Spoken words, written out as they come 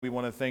We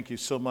want to thank you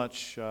so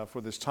much for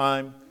this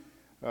time.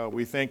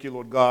 We thank you,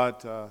 Lord God,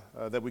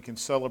 that we can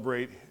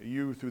celebrate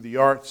you through the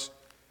arts,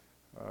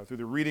 through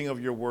the reading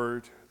of your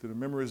word, through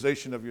the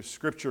memorization of your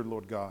scripture,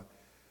 Lord God,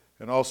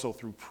 and also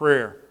through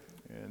prayer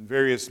and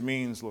various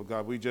means, Lord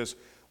God. We just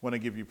want to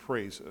give you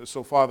praise.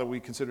 So, Father, we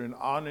consider an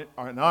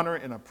honor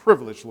and a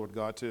privilege, Lord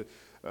God, to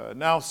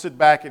now sit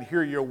back and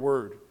hear your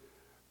word,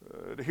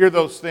 to hear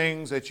those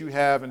things that you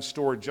have in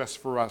store just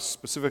for us,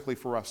 specifically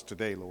for us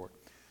today, Lord.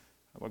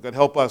 Lord God,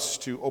 help us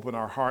to open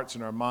our hearts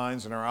and our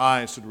minds and our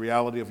eyes to the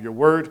reality of your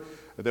word,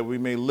 that we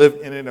may live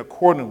in it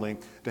accordingly,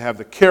 to have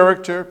the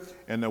character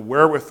and the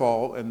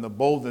wherewithal and the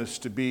boldness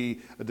to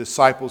be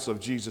disciples of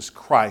Jesus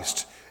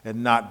Christ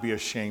and not be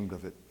ashamed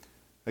of it.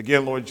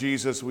 Again, Lord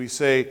Jesus, we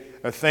say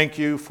thank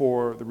you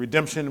for the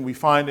redemption we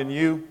find in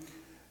you.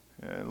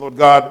 And Lord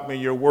God, may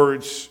your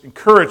words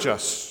encourage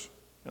us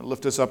and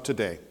lift us up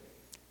today.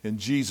 In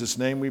Jesus'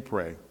 name we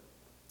pray.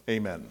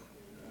 Amen.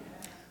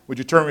 Would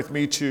you turn with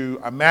me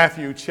to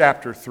Matthew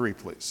chapter 3,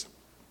 please?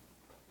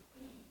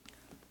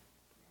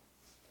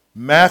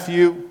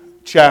 Matthew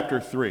chapter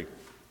 3.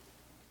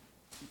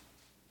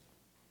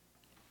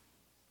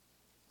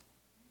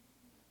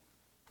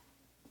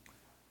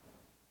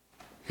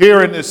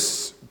 Here in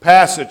this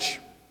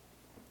passage,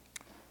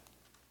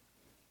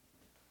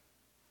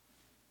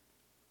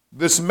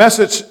 this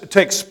message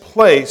takes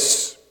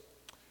place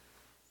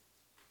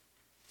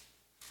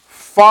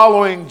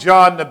following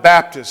John the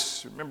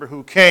Baptist, remember,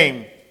 who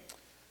came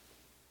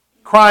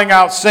crying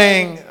out,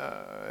 saying,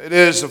 it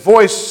is a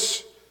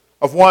voice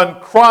of one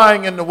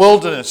crying in the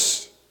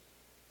wilderness,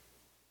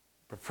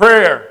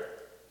 prepare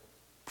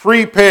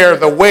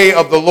the way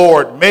of the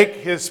Lord, make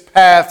his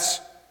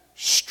paths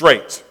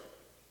straight.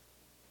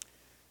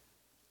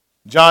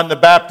 John the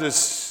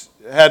Baptist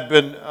had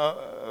been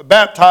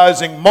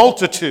baptizing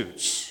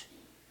multitudes.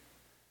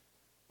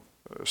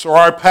 So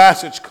our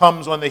passage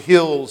comes on the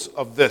heels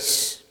of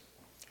this.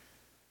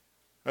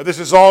 This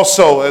is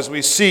also, as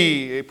we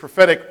see, a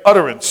prophetic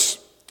utterance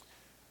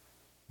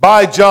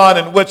by John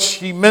in which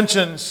he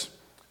mentions,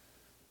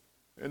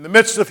 in the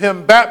midst of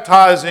him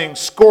baptizing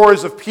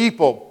scores of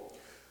people,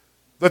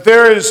 that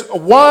there is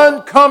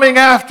one coming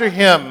after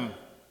him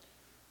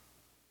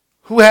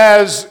who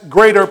has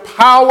greater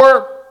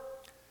power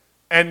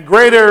and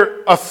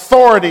greater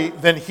authority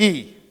than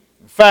he.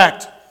 In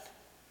fact,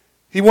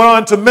 he went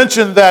on to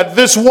mention that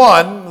this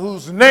one,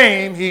 whose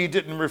name he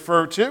didn't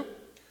refer to,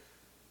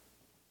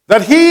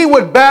 that he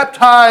would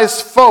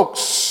baptize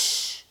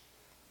folks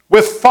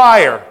with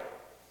fire,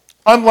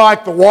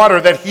 unlike the water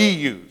that he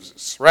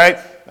uses, right?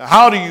 Now,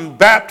 how do you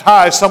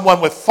baptize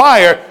someone with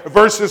fire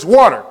versus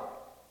water?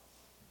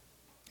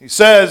 He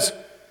says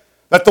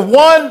that the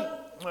one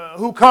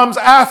who comes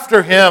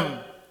after him,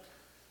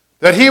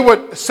 that he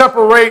would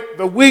separate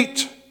the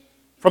wheat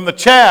from the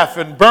chaff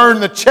and burn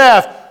the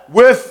chaff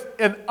with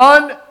an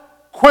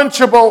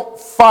unquenchable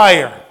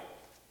fire.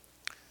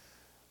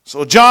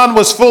 So John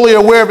was fully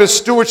aware of his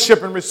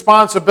stewardship and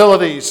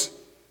responsibilities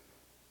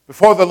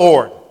before the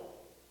Lord.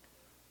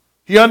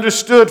 He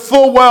understood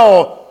full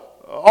well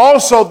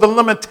also the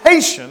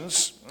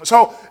limitations.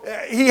 So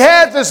he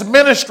had this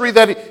ministry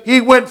that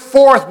he went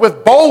forth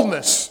with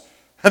boldness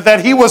and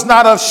that he was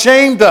not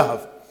ashamed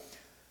of.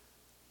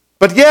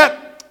 But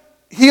yet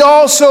he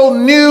also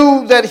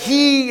knew that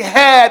he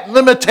had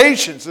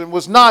limitations and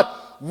was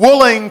not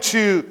willing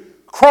to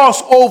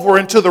cross over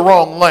into the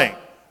wrong lane.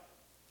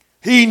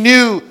 He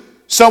knew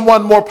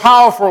someone more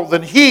powerful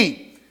than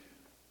he,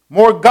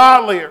 more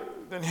godlier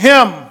than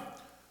him,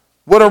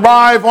 would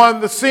arrive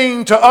on the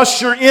scene to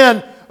usher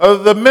in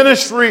the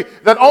ministry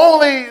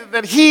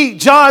that he,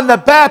 John the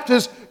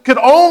Baptist, could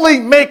only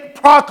make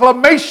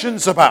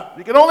proclamations about.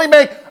 He could only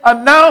make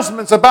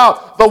announcements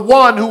about the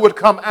one who would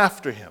come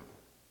after him.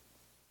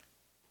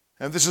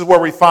 And this is where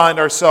we find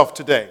ourselves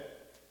today.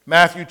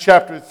 Matthew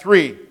chapter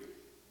 3,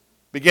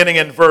 beginning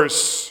in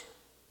verse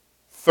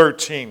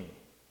 13.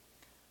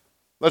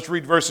 Let's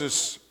read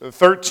verses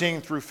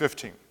 13 through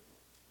 15.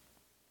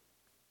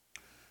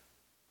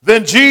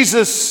 Then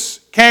Jesus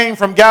came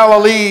from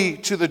Galilee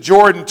to the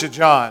Jordan to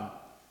John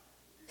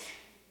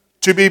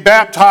to be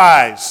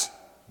baptized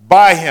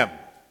by him.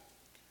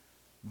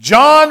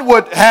 John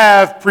would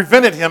have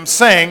prevented him,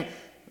 saying,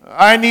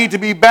 I need to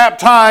be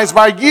baptized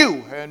by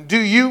you, and do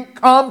you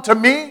come to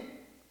me?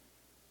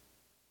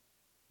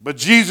 But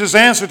Jesus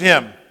answered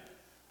him,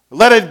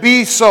 let it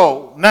be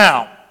so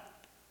now.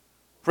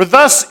 For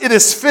thus it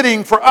is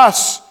fitting for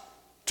us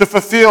to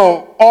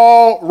fulfill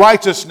all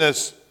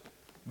righteousness.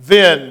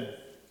 Then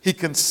he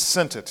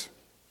consented.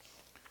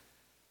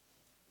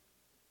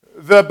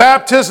 The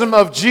baptism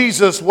of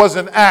Jesus was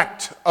an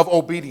act of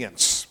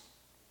obedience.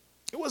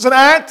 It was an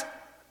act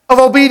of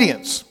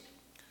obedience.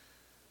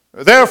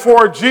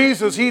 Therefore,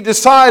 Jesus, he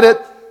decided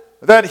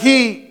that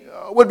he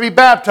would be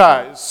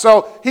baptized.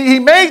 So he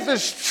made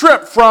this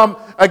trip from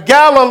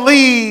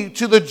Galilee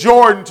to the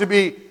Jordan to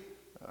be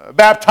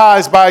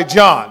baptized by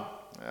John.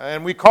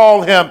 And we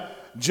call him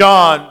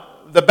John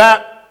the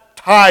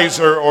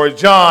Baptizer or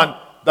John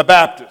the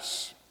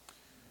Baptist.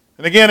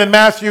 And again in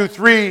Matthew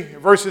 3,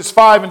 verses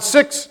 5 and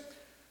 6,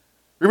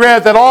 we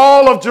read that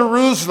all of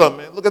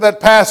Jerusalem, look at that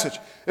passage,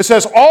 it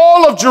says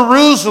all of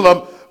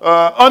Jerusalem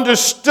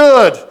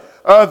understood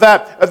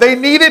that they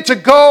needed to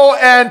go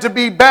and to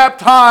be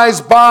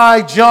baptized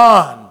by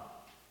John.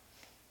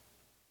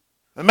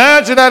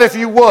 Imagine that if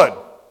you would.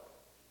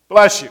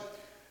 Bless you.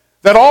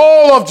 That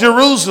all of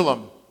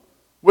Jerusalem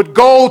would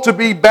go to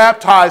be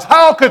baptized.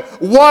 How could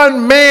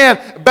one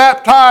man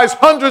baptize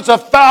hundreds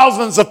of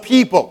thousands of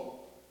people?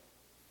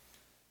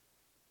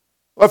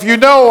 Well, if you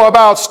know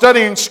about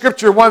studying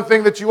Scripture, one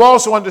thing that you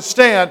also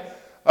understand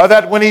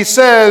that when he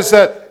says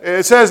that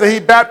it says that he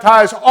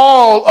baptized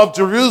all of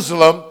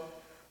Jerusalem,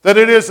 that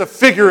it is a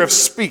figure of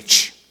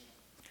speech.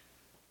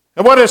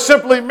 And what it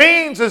simply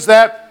means is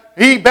that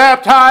he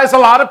baptized a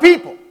lot of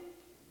people.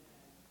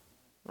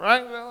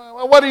 Right?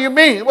 Well, what do you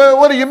mean? Well,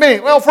 what do you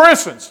mean? Well, for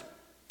instance,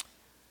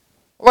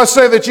 let's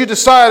say that you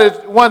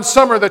decided one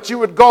summer that you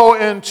would go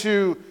in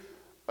to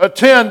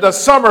attend a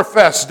summer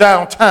fest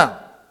downtown.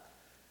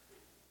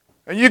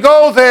 And you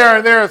go there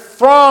and there are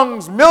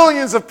throngs,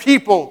 millions of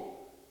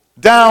people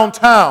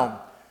downtown.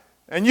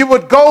 And you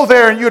would go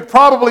there and you would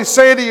probably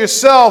say to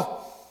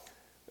yourself,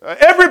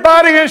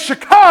 everybody in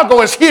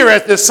Chicago is here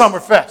at this summer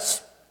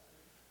fest.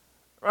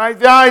 Right?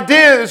 The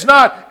idea is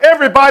not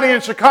everybody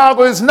in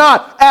Chicago is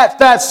not at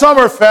that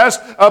summer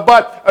fest,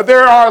 but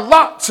there are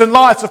lots and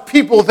lots of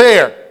people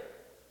there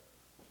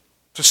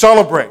to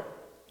celebrate.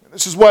 And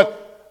this is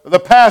what the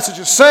passage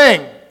is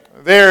saying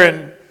there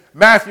in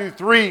Matthew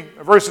 3,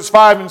 verses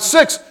 5 and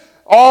 6.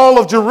 All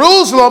of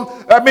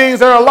Jerusalem, that means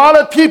there are a lot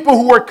of people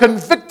who were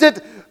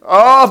convicted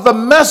of the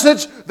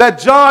message that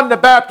John the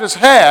Baptist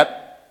had,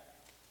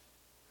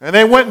 and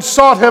they went and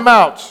sought him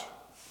out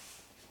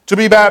to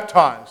be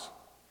baptized.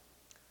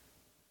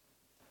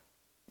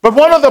 But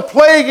one of the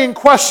plaguing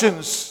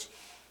questions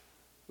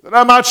that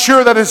I'm not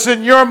sure that is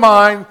in your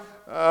mind,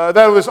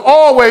 that was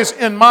always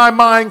in my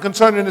mind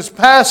concerning this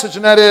passage,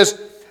 and that is,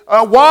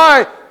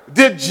 why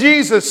did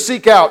Jesus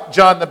seek out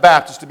John the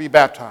Baptist to be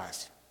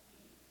baptized?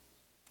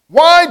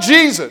 Why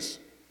Jesus?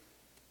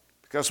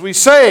 Because we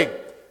say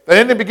that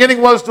in the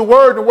beginning was the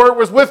Word, and the Word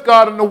was with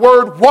God, and the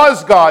Word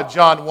was God,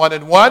 John 1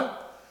 and 1.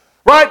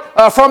 Right?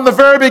 From the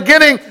very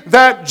beginning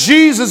that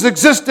Jesus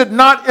existed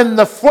not in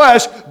the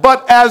flesh,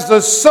 but as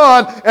the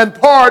Son and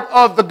part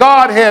of the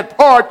Godhead,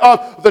 part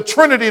of the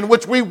Trinity in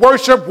which we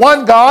worship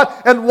one God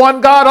and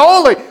one God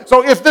only.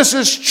 So if this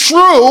is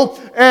true,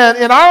 and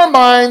in our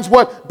minds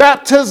what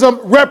baptism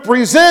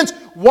represents,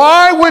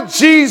 why would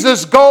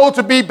Jesus go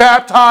to be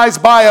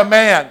baptized by a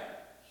man?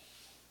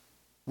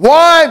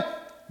 Why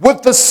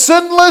would the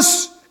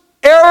sinless,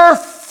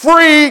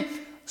 error-free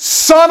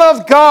Son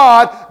of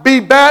God be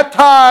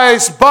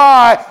baptized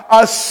by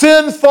a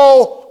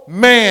sinful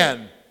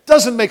man?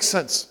 Doesn't make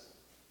sense.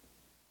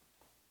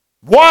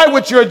 Why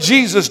would your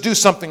Jesus do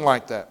something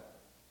like that?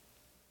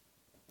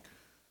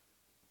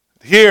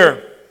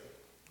 Here,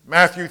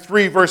 Matthew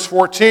 3, verse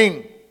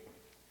 14.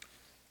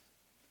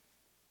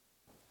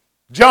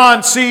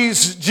 John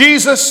sees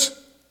Jesus,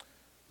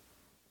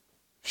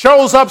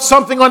 shows up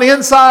something on the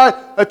inside,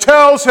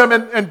 tells him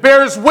and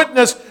bears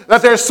witness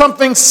that there's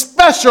something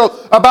special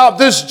about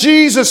this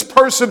Jesus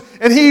person,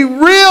 and he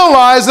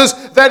realizes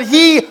that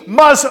he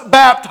must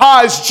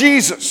baptize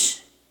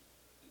Jesus.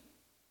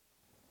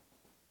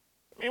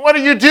 I mean, what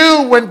do you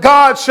do when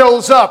God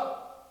shows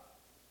up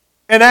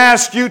and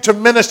asks you to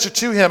minister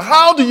to him?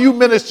 How do you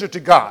minister to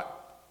God?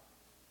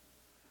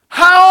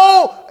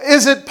 How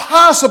is it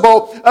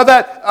possible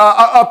that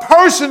a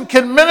person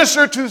can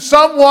minister to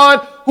someone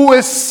who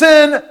is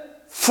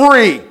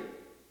sin-free?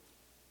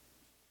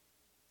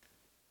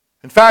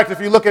 In fact,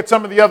 if you look at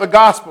some of the other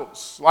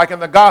Gospels, like in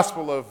the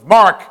Gospel of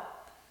Mark,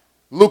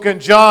 Luke,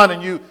 and John,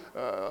 and you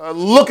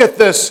look at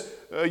this,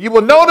 you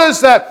will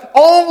notice that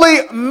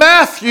only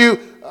Matthew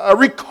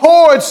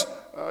records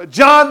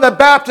John the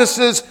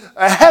Baptist's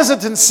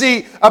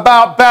hesitancy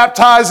about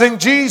baptizing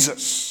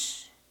Jesus.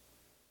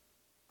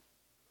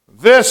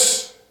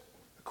 This,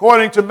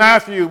 according to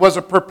Matthew, was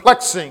a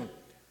perplexing,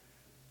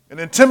 an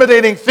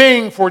intimidating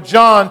thing for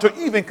John to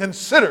even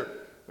consider,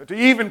 to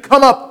even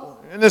come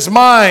up in his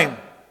mind.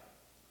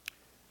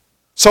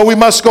 So we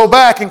must go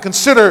back and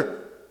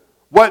consider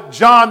what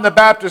John the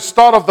Baptist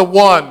thought of the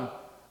one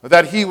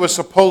that he was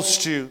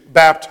supposed to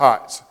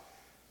baptize.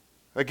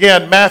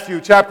 Again, Matthew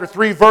chapter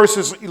 3,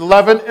 verses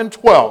 11 and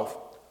 12.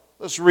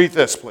 Let's read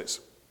this, please.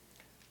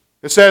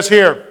 It says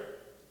here,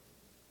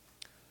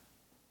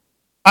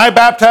 I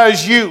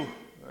baptize you.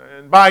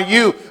 And by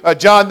you,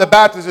 John the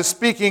Baptist is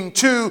speaking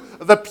to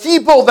the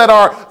people that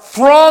are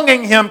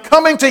thronging him,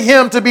 coming to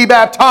him to be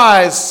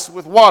baptized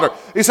with water.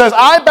 He says,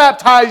 I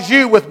baptize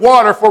you with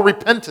water for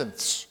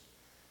repentance.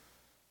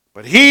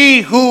 But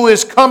he who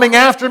is coming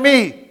after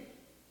me,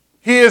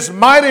 he is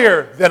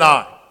mightier than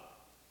I,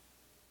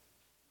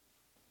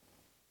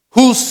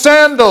 whose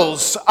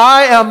sandals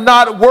I am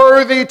not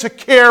worthy to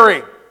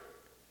carry.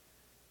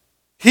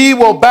 He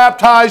will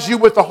baptize you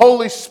with the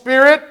Holy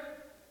Spirit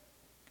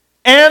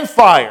and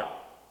fire.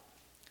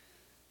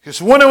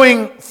 His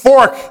winnowing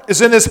fork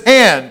is in his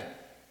hand,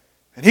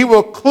 And he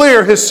will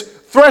clear his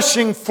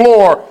threshing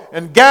floor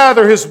and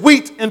gather his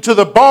wheat into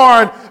the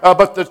barn,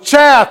 but the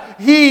chaff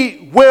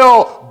he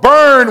will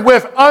burn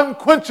with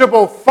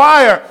unquenchable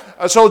fire.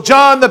 So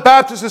John the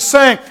Baptist is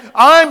saying,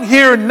 I'm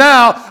here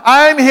now,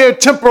 I'm here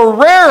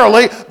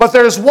temporarily, but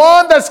there's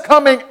one that's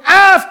coming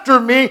after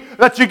me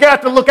that you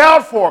got to look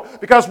out for.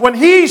 Because when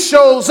he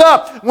shows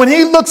up, when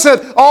he looks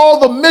at all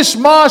the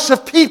mishmash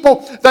of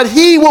people, that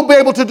he will be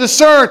able to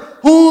discern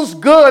who's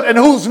good and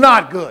who's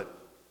not good.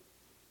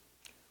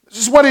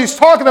 This is what he's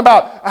talking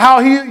about, how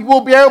he will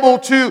be able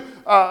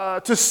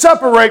to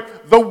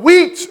separate the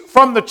wheat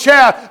from the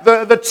chaff.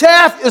 The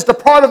chaff is the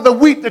part of the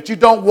wheat that you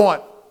don't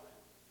want.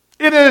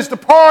 It is the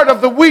part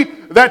of the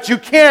wheat that you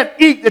can't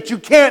eat, that you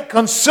can't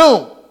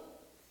consume.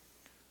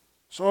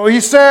 So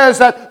he says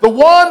that the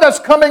one that's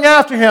coming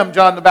after him,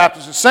 John the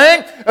Baptist is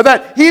saying,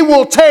 that he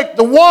will take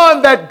the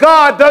one that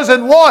God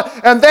doesn't want,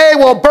 and they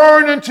will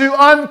burn into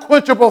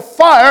unquenchable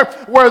fire,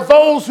 where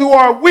those who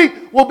are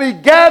weak will be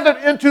gathered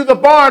into the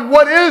barn.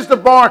 What is the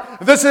barn?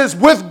 This is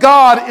with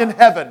God in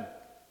heaven.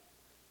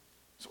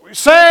 So he's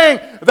saying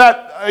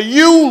that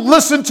you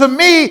listen to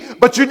me,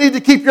 but you need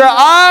to keep your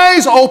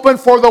eyes open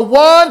for the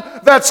one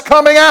that's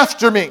coming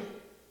after me.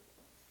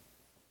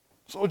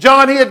 So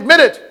John, he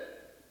admitted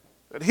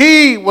that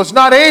he was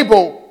not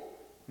able,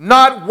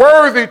 not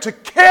worthy to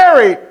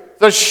carry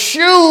the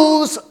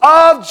shoes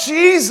of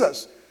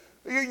Jesus.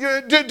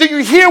 Do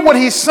you hear what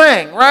he's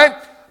saying, right?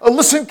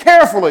 Listen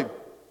carefully.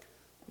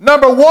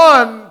 Number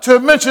one, to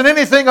mention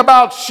anything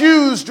about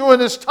shoes during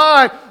this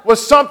time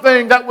was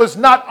something that was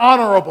not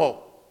honorable.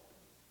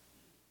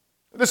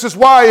 This is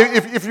why,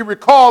 if you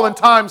recall in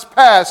times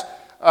past,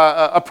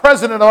 a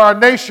president of our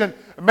nation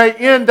may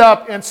end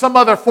up in some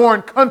other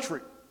foreign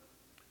country.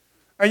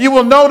 And you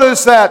will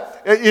notice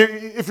that,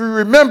 if you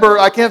remember,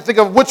 I can't think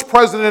of which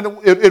president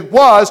it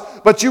was,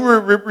 but you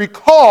will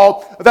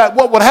recall that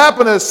what would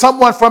happen is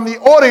someone from the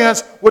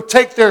audience would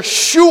take their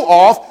shoe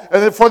off,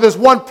 and then for this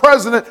one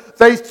president,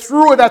 they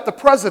threw it at the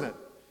president.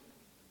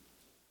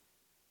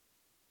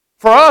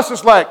 For us,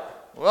 it's like,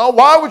 well,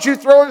 why would you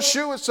throw a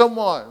shoe at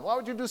someone? Why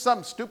would you do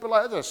something stupid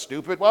like that? That's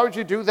stupid. Why would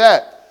you do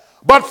that?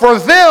 But for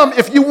them,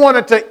 if you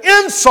wanted to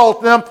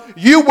insult them,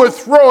 you would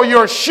throw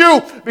your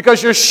shoe,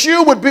 because your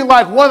shoe would be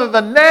like one of the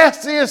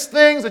nastiest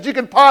things that you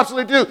can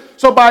possibly do.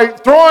 So by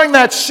throwing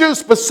that shoe,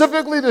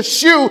 specifically the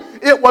shoe,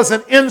 it was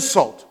an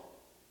insult.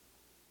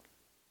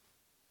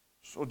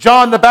 So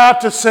John the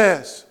Baptist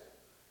says,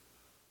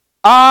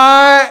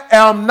 I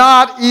am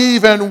not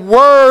even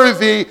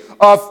worthy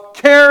of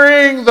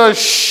carrying the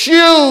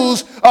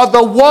shoes of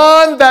the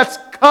one that's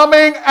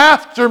coming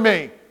after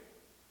me.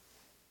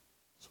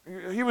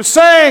 He was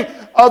saying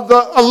of the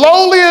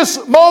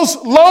lowliest,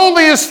 most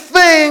lowliest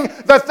thing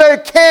that there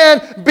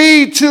can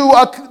be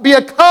to be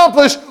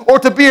accomplished or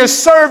to be a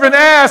servant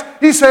as,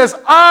 he says,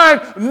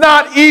 I'm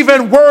not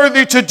even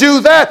worthy to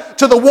do that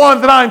to the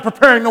one that I'm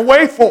preparing the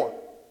way for.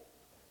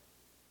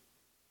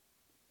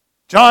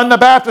 John the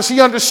Baptist, he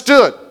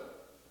understood.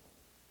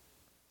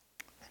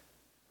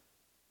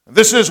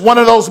 This is one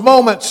of those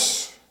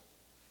moments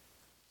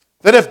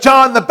that if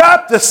John the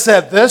Baptist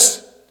said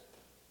this,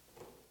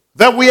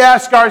 that we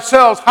ask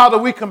ourselves, how do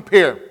we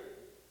compare?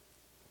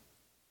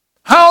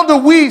 How do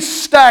we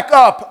stack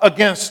up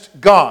against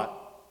God?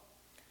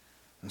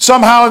 And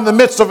somehow in the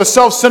midst of a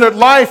self-centered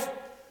life,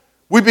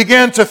 we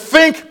begin to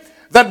think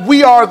that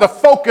we are the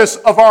focus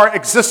of our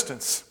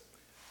existence.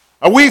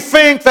 We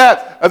think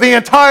that the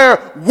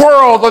entire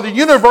world or the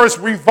universe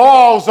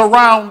revolves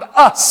around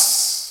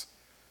us.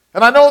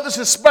 And I know this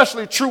is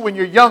especially true when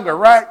you're younger,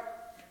 right?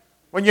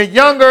 When you're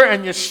younger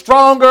and you're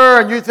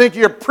stronger and you think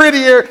you're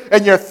prettier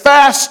and you're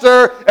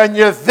faster and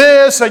you're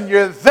this and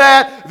you're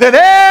that than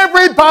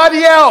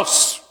everybody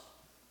else.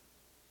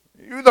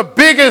 You're the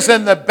biggest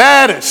and the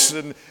baddest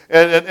and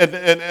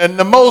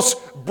the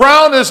most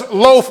brownest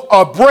loaf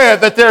of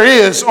bread that there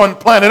is on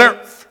planet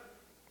Earth.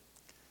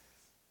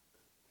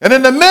 And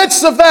in the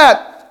midst of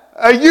that,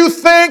 you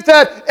think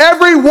that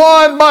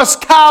everyone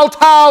must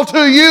kowtow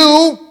to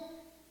you.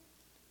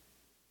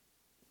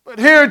 But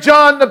here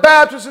John the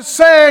Baptist is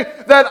saying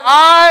that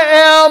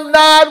I am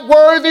not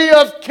worthy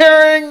of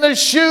carrying the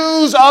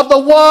shoes of the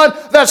one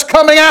that's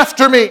coming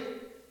after me.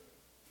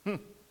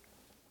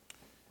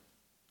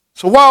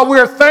 So while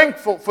we're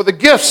thankful for the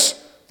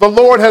gifts the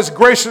Lord has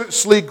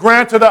graciously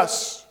granted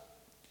us,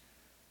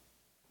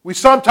 we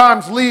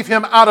sometimes leave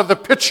him out of the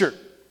picture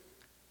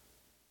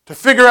to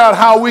figure out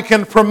how we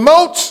can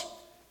promote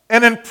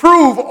and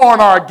improve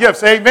on our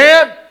gifts.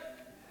 Amen?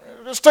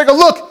 Just take a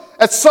look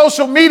at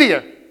social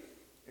media.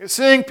 You're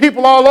seeing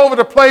people all over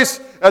the place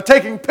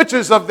taking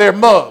pictures of their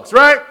mugs,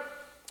 right?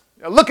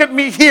 Look at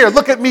me here,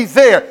 look at me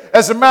there.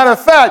 As a matter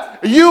of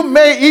fact, you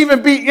may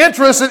even be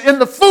interested in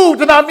the food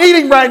that I'm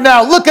eating right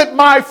now. Look at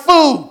my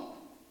food.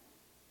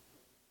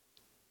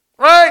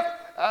 Right?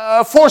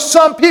 For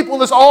some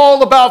people, it's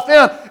all about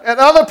them. And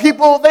other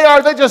people,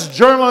 they're just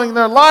journaling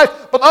their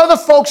life. But other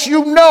folks,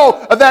 you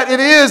know that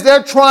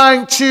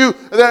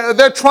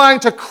they're trying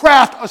to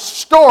craft a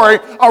story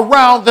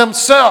around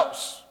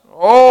themselves.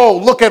 Oh,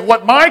 look at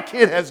what my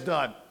kid has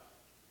done.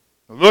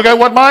 Look at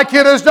what my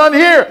kid has done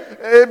here.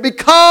 It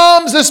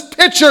becomes this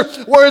picture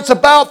where it's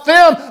about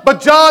them.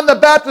 But John the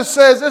Baptist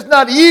says it's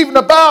not even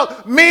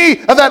about me,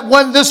 that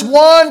when this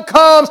one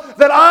comes,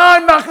 that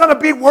I'm not going to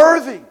be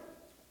worthy.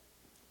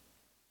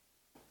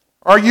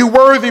 Are you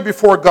worthy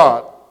before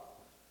God?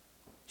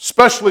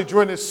 Especially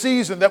during this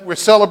season that we're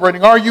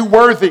celebrating. Are you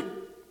worthy?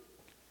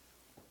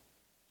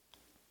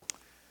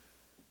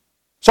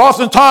 So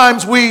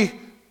oftentimes we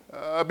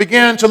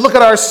begin to look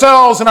at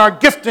ourselves and our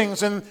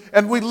giftings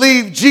and we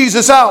leave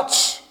Jesus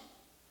out.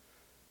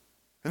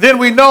 And then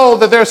we know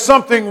that there's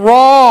something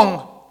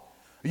wrong,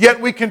 yet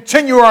we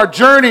continue our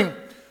journey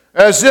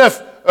as if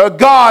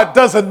God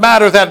doesn't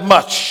matter that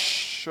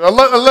much.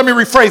 Let me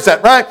rephrase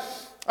that, right?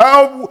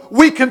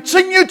 We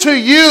continue to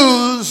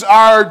use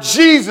our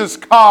Jesus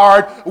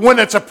card when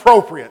it's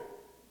appropriate.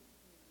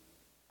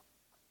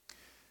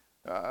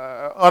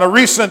 On a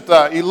recent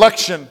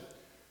election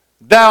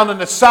down in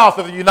the south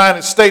of the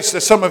United States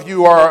that some of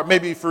you are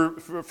maybe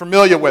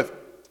familiar with,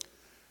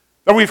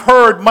 that we've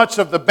heard much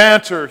of the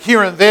banter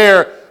here and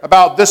there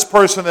about this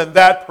person and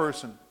that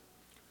person.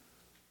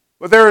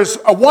 But there is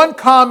one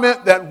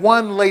comment that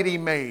one lady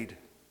made.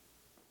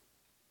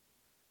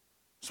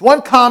 It's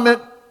one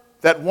comment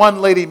that one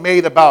lady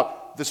made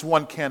about this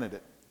one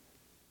candidate.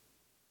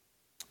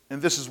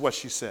 And this is what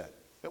she said.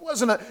 It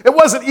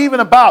wasn't even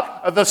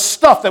about the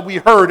stuff that we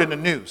heard in the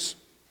news.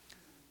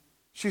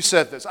 She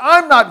said this: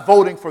 I'm not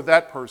voting for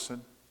that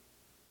person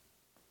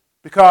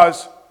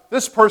because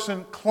this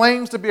person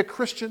claims to be a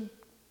Christian,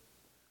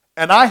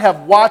 and I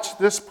have watched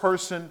this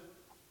person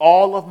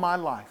all of my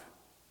life.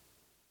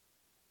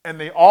 And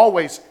they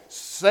always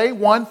say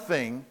one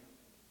thing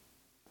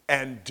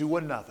and do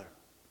another.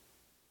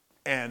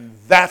 And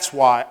that's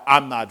why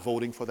I'm not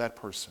voting for that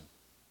person.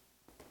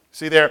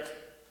 See there?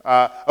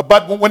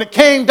 But when it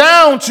came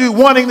down to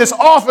wanting this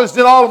office,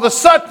 then all of a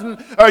sudden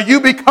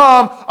you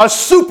become a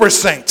super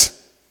saint.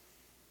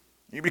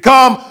 You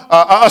become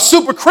a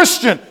super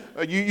Christian.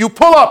 You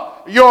pull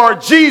up your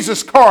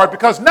Jesus card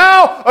because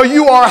now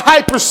you are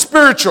hyper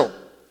spiritual.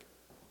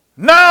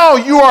 Now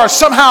you are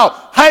somehow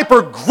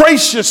hyper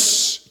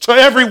gracious to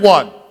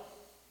everyone,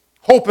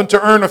 hoping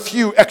to earn a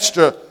few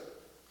extra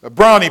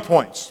brownie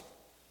points.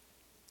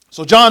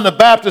 So John the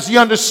Baptist, he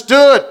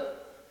understood,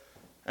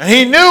 and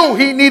he knew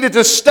he needed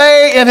to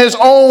stay in his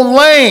own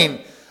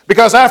lane,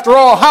 because after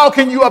all, how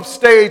can you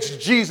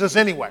upstage Jesus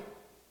anyway?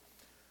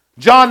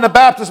 John the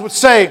Baptist would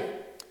say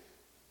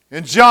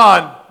in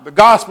John, the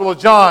Gospel of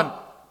John,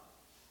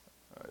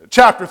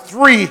 chapter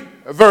 3,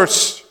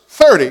 verse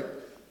 30,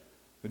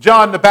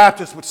 John the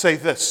Baptist would say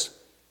this: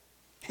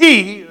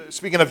 he,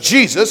 speaking of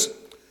Jesus,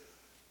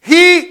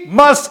 he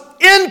must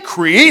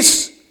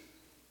increase,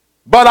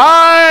 but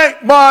I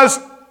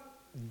must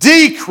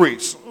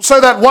decrease. Say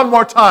that one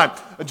more time.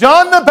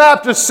 John the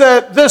Baptist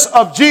said this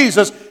of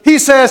Jesus. He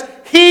says,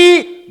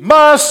 he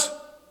must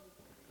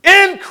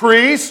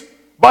increase,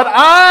 but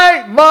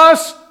I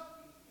must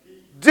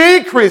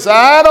decrease.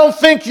 I don't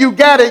think you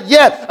get it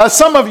yet.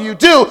 Some of you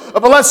do,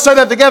 but let's say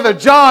that together.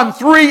 John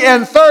 3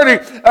 and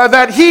 30,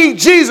 that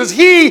Jesus,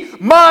 he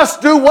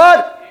must do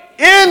what?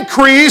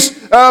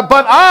 Increase,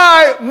 but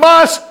I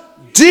must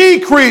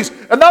decrease.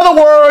 In other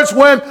words,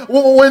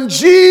 when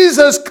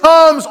Jesus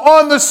comes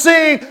on the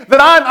scene, that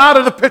I'm out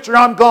of the picture,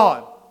 I'm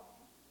gone.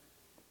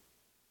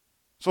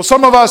 So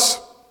some of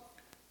us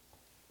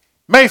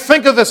may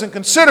think of this and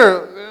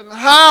consider,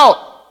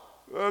 how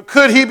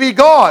could he be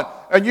gone?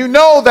 And you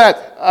know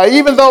that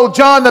even though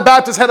John the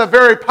Baptist had a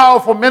very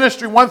powerful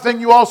ministry, one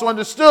thing you also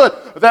understood,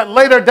 that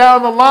later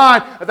down the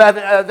line,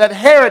 that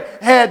Herod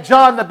had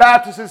John the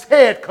Baptist's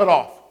head cut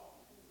off.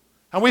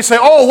 And we say,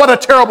 oh, what a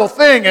terrible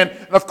thing. And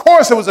of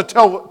course it was a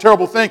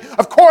terrible thing.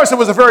 Of course it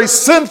was a very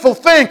sinful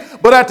thing.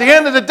 But at the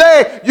end of the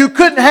day, you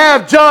couldn't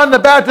have John the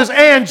Baptist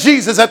and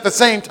Jesus at the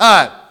same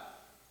time.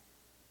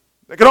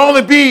 There could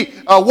only be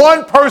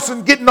one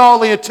person getting all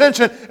the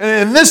attention.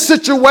 And in this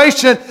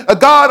situation,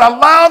 God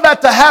allowed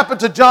that to happen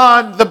to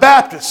John the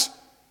Baptist.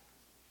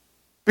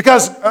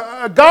 Because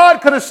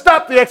God could have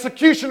stopped the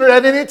executioner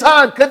at any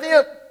time, couldn't he?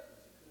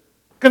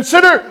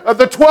 Consider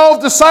the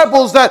 12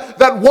 disciples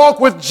that walked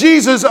with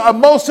Jesus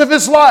most of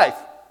his life.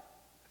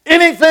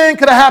 Anything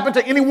could have happened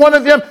to any one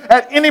of them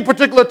at any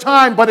particular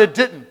time, but it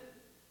didn't.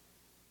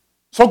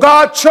 So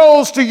God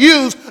chose to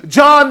use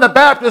John the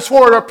Baptist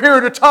for a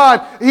period of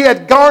time. He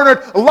had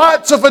garnered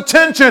lots of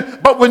attention,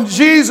 but when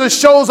Jesus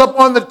shows up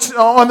on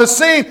the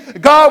scene,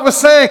 God was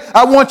saying,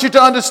 I want you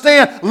to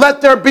understand,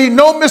 let there be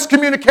no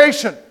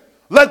miscommunication.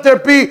 Let there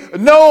be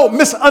no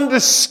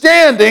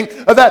misunderstanding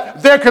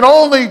that there can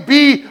only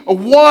be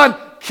one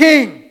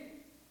king.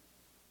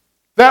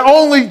 That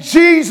only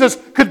Jesus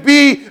could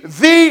be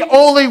the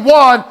only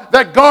one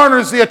that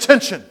garners the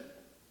attention.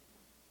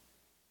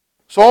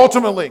 So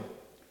ultimately,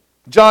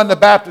 John the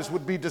Baptist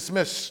would be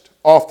dismissed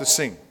off the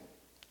scene.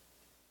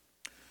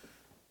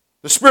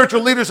 The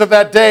spiritual leaders of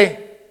that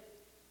day,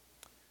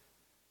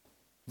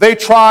 they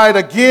tried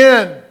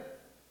again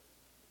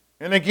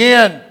and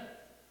again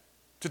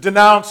to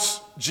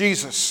denounce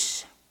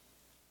Jesus.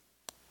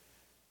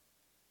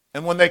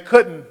 And when they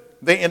couldn't,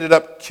 they ended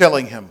up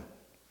killing him.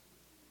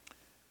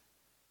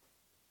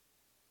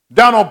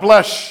 Donald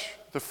Blesh,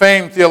 the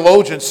famed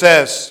theologian,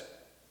 says,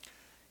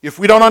 if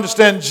we don't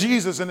understand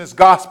Jesus and his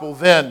gospel,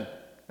 then,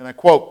 and I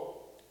quote,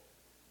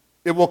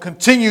 it will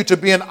continue to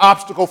be an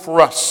obstacle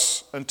for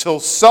us until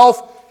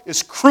self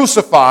is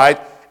crucified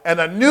and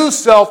a new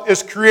self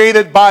is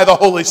created by the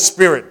Holy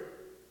Spirit.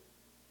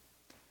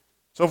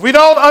 So if we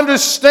don't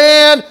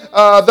understand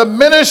the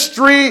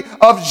ministry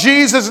of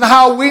Jesus and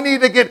how we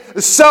need to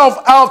get self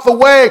out the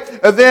way,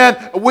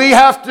 then we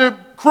have to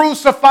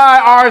crucify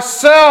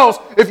ourselves.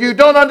 If you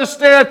don't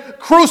understand,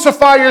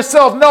 crucify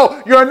yourself.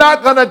 No, you're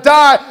not going to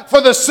die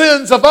for the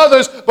sins of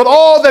others, but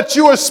all that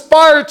you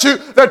aspire to,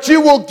 that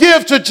you will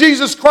give to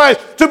Jesus Christ,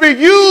 to be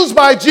used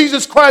by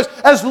Jesus Christ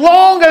as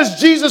long as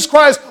Jesus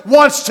Christ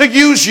wants to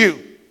use you.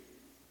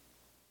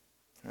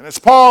 And as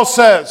Paul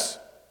says,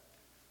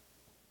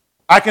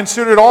 I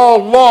consider it all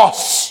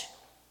loss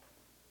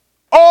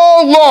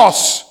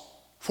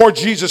for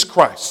Jesus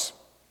Christ.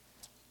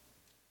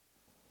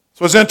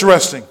 So it's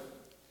interesting.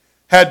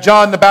 Had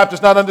John the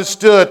Baptist not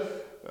understood,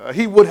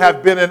 he would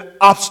have been an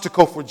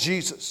obstacle for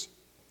Jesus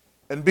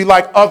and be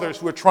like others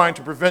who are trying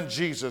to prevent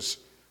Jesus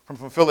from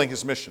fulfilling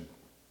his mission.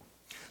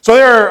 So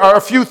there are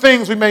a few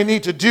things we may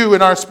need to do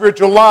in our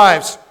spiritual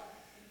lives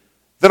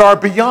that are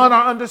beyond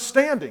our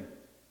understanding.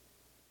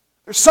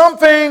 There's some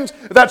things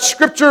that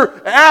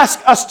Scripture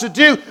asks us to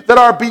do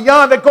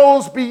that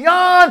goes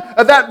beyond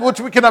that which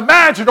we can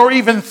imagine or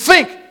even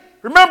think.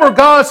 Remember,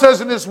 God says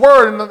in his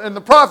word, in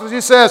the prophets, he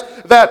says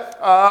that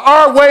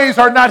our ways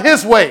are not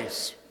his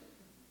ways.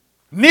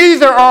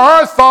 Neither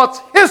are our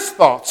thoughts his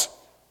thoughts.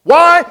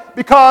 Why?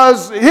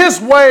 Because his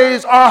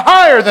ways are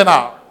higher than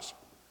ours.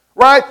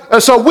 Right?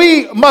 So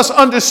we must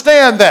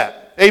understand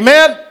that.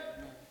 Amen?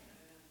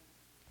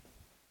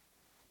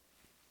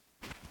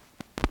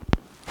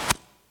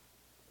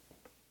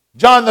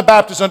 John the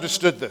Baptist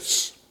understood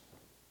this.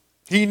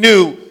 He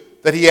knew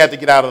that he had to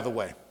get out of the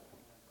way.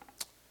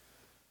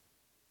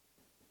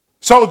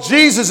 So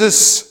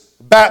Jesus'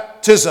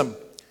 baptism,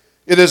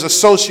 it is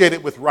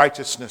associated with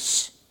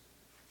righteousness.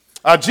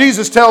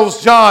 Jesus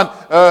tells John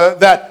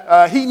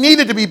that he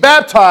needed to be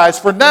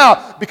baptized for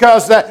now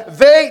because that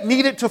they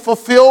needed to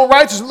fulfill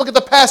righteousness. Look at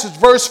the passage,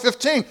 verse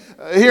 15,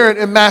 here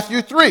in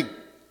Matthew 3.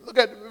 Look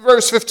at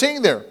verse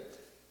 15 there.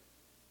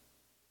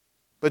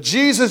 But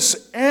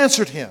Jesus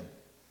answered him,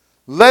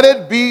 let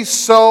it be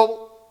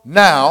so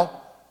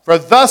now, for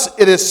thus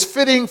it is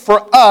fitting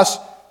for us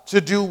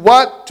to do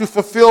what? To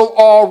fulfill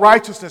all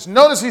righteousness.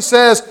 Notice he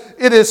says,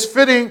 it is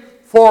fitting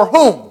for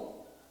whom?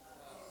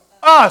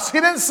 Us. He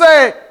didn't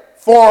say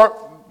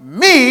for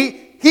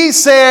me. He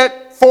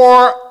said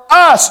for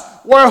us.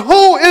 Where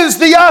who is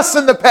the us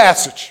in the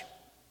passage?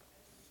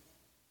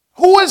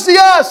 Who is the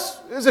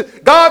us? Is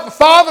it God the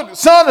Father, the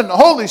Son, and the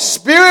Holy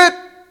Spirit?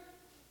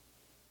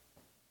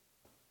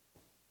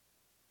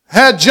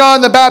 Had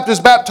John the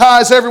Baptist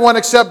baptized everyone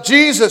except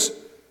Jesus,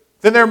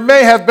 then there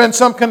may have been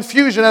some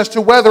confusion as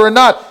to whether or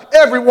not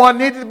everyone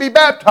needed to be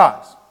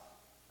baptized.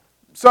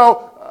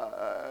 So,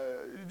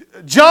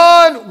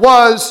 John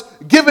was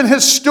given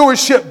his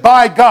stewardship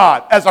by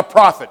God as a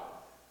prophet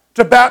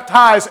to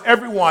baptize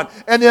everyone.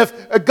 And if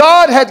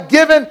God had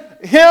given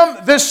him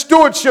this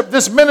stewardship,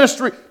 this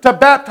ministry to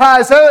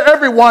baptize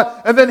everyone,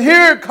 and then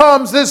here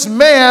comes this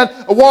man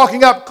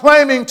walking up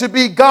claiming to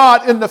be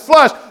God in the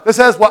flesh that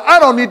says, well, I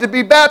don't need to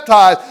be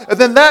baptized. And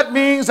then that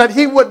means that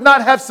he would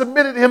not have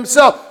submitted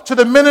himself to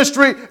the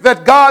ministry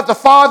that God the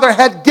Father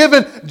had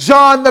given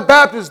John the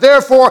Baptist.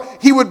 Therefore,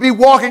 he would be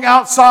walking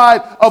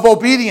outside of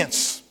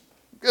obedience.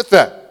 Get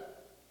that?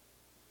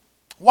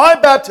 Why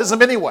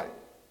baptism anyway?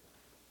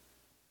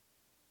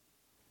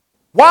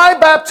 Why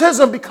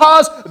baptism?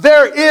 Because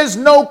there is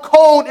no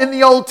code in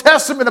the Old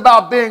Testament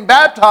about being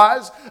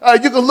baptized.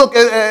 You can look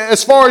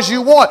as far as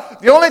you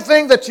want. The only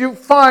thing that you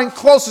find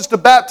closest to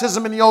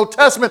baptism in the Old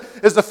Testament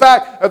is the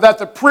fact that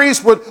the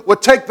priest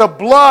would take the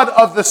blood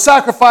of the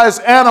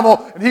sacrificed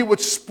animal and he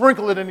would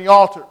sprinkle it in the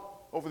altar,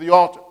 over the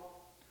altar.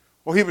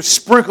 Or he would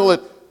sprinkle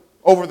it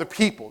over the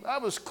people.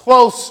 That was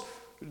close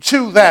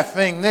to that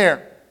thing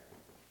there.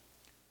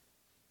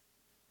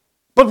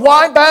 But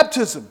why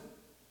baptism?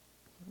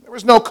 There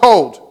was no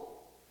code.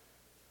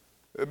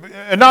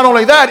 And not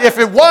only that, if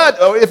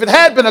it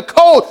had been a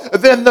code,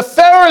 then the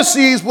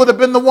Pharisees would have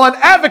been the one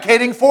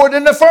advocating for it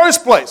in the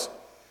first place.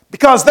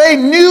 Because they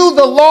knew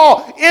the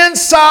law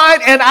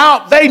inside and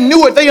out. They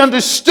knew it. They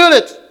understood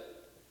it.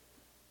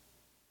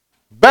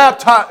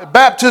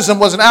 Baptism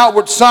was an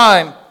outward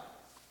sign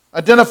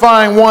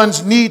identifying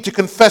one's need to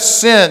confess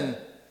sin,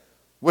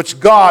 which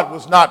God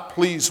was not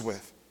pleased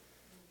with.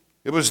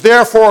 It was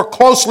therefore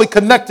closely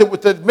connected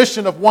with the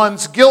admission of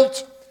one's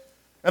guilt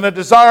and a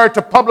desire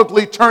to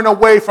publicly turn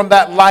away from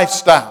that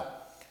lifestyle.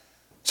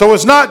 So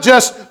it's not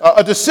just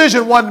a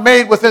decision one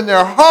made within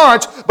their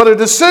hearts, but a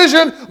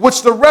decision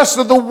which the rest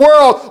of the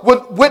world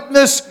would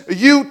witness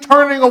you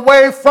turning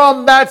away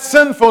from that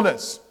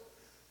sinfulness.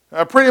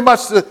 Pretty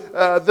much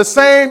the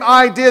same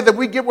idea that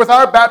we get with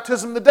our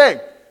baptism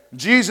today.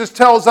 Jesus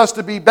tells us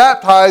to be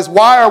baptized.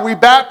 Why are we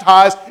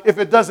baptized if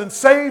it doesn't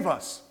save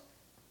us?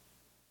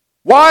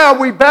 Why are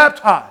we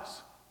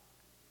baptized?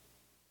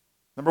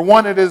 Number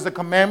one, it is a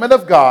commandment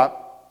of God.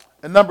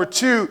 And number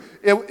two,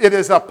 it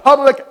is a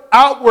public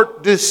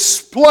outward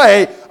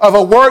display of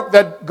a work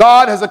that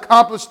God has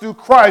accomplished through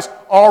Christ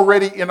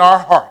already in our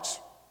hearts.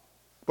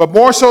 But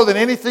more so than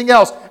anything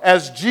else,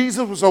 as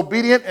Jesus was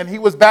obedient and he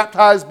was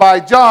baptized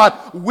by John,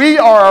 we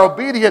are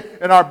obedient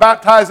and are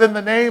baptized in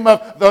the name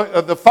of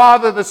the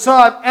Father, the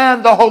Son,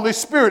 and the Holy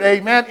Spirit.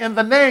 Amen.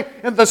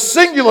 In the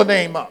singular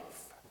name of.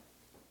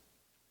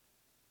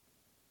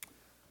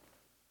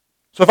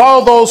 So if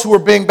all those who were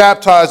being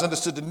baptized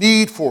understood the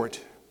need for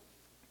it,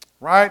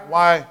 right?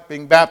 Why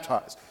being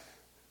baptized?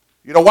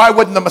 Why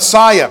wouldn't the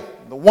Messiah,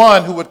 the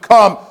one who would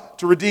come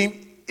to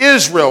redeem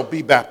Israel,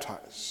 be baptized?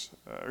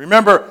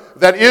 Remember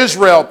that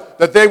Israel,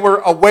 that they were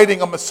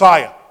awaiting a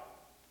Messiah.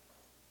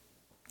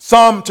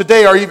 Some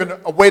today are even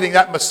awaiting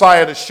that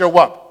Messiah to show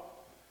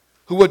up,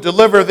 who would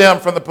deliver them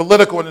from the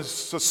political and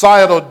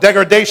societal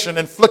degradation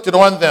inflicted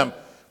on them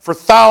for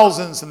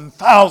thousands and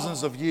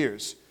thousands of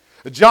years.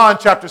 John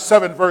chapter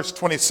 7, verse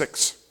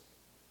 26.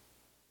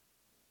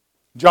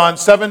 John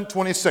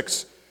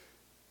 7:26.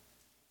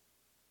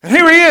 And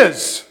here he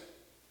is,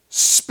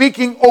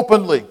 speaking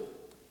openly,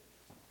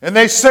 and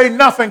they say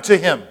nothing to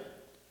him.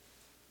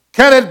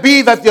 Can it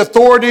be that the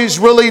authorities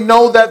really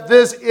know that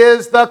this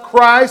is the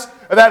Christ?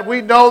 That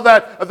we know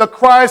that the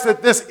Christ,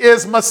 that this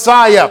is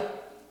Messiah?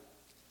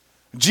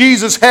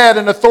 Jesus had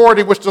an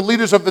authority which the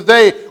leaders of the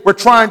day were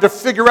trying to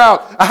figure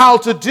out how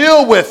to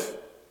deal with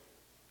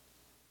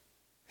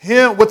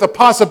him, with the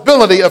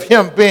possibility of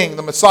him being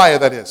the Messiah,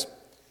 that is.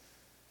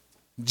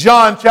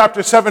 John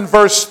chapter 7,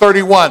 verse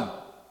 31.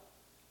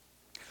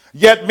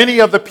 Yet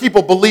many of the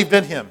people believed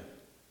in him.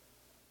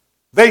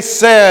 They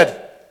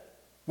said,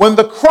 when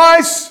the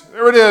Christ,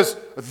 there it is,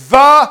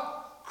 the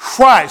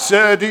Christ.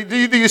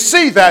 Do you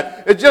see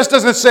that? It just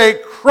doesn't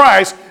say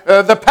Christ.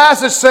 The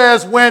passage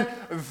says when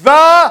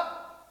the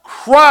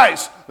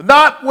Christ,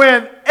 not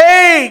when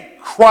a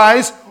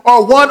Christ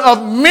or one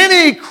of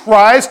many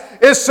Christ.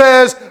 It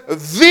says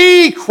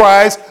the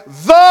Christ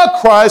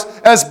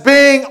as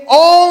being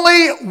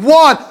only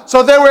one.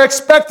 So they were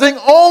expecting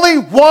only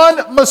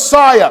one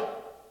Messiah.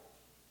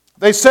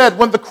 They said,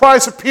 when the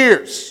Christ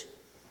appears,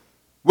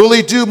 will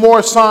he do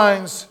more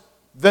signs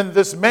than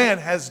this man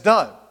has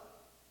done?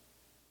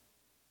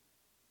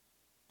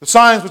 The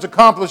signs which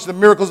accomplished the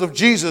miracles of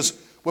Jesus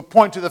would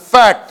point to the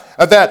fact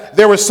that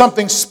there was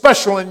something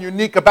special and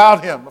unique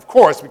about him, of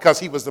course, because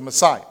he was the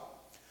Messiah.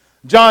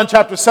 John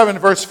chapter 7,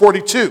 verse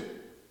 42.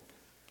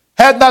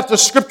 Had not the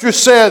scripture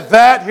said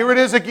that, here it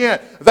is again,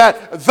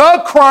 that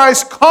the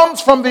Christ comes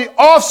from the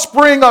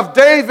offspring of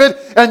David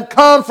and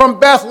come from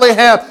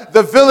Bethlehem,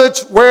 the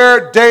village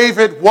where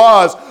David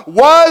was.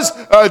 Was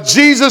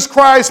Jesus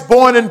Christ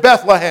born in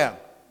Bethlehem?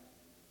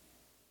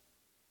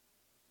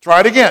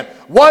 Try it again.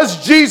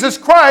 Was Jesus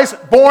Christ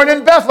born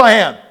in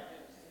Bethlehem?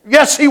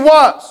 Yes, he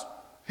was.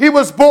 He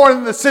was born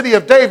in the city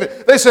of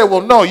David. They said,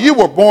 well, no, you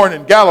were born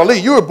in Galilee.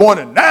 You were born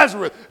in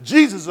Nazareth,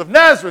 Jesus of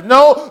Nazareth.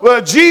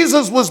 No,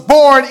 Jesus was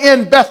born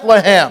in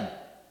Bethlehem,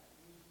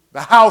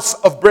 the house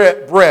of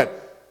bread,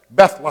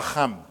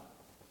 Bethlehem.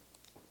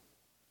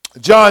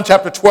 John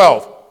chapter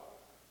 12,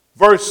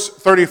 verse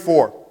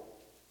 34.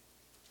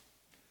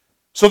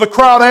 So the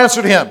crowd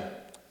answered him,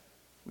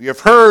 we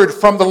have heard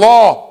from the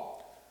law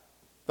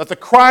that the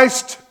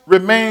Christ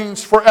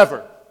remains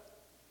forever.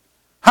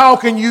 How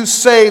can you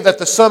say that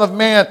the Son of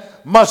Man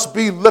must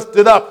be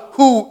lifted up?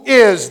 Who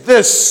is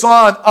this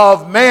Son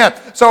of Man?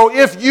 So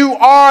if you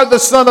are the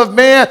Son of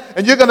Man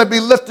and you're going to be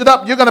lifted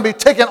up, you're going to be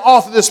taken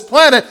off of this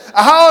planet,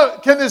 how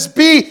can this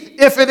be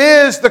if it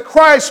is the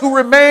Christ who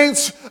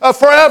remains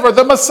forever,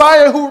 the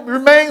Messiah who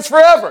remains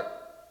forever?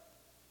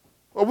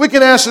 Well, we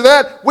can answer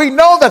that. We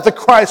know that the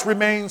Christ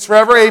remains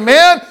forever,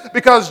 amen?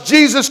 Because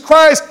Jesus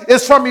Christ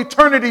is from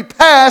eternity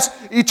past,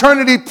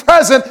 eternity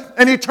present,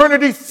 and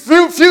eternity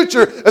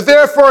future.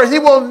 Therefore, he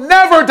will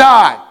never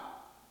die.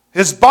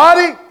 His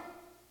body,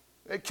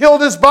 they killed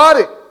his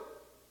body,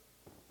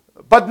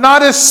 but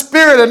not his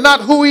spirit and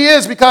not who he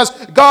is, because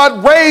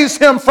God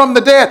raised him from the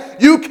dead.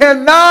 You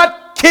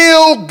cannot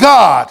kill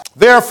God.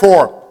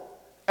 Therefore,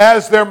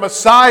 as their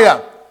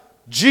Messiah,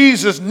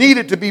 Jesus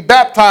needed to be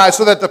baptized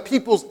so that the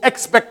people's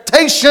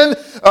expectation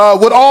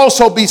would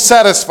also be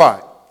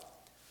satisfied.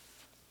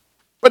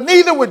 But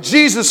neither would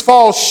Jesus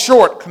fall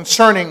short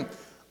concerning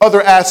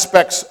other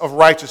aspects of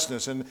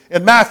righteousness. In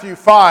Matthew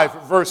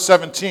 5, verse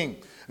 17,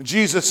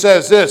 Jesus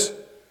says this,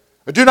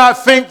 do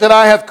not think that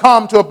I have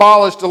come to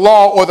abolish the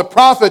law or the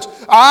prophets.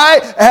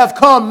 I have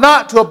come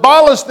not to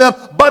abolish them,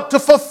 but to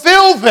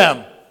fulfill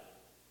them.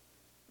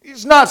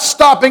 He's not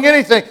stopping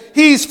anything.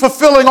 He's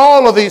fulfilling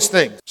all of these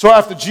things. So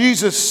after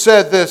Jesus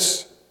said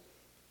this,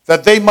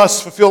 that they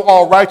must fulfill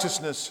all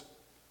righteousness,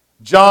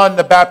 John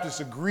the Baptist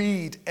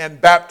agreed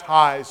and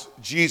baptized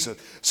Jesus.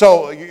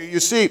 So you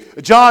see,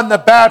 John the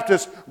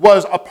Baptist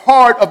was a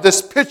part of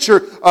this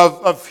picture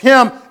of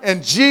him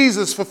and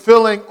Jesus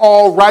fulfilling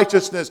all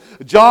righteousness.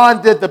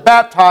 John did the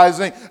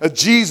baptizing,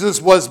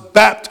 Jesus was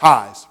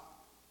baptized.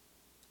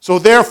 So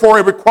therefore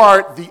it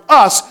required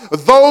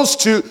those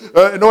two,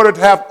 in order to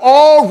have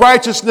all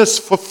righteousness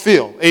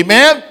fulfilled.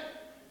 Amen?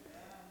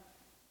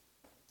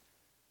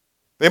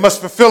 They must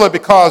fulfill it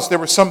because there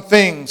were some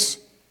things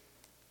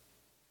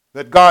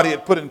that God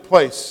had put in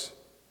place,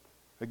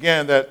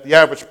 again, that the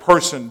average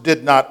person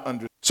did not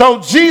understand.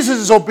 So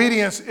Jesus'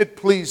 obedience, it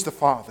pleased the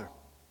Father.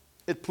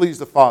 It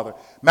pleased the Father.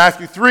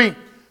 Matthew 3,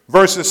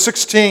 verses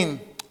 16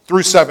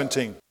 through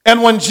 17.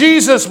 And when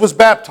Jesus was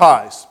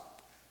baptized,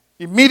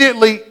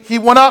 immediately he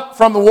went up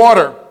from the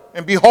water,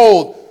 and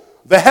behold,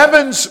 the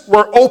heavens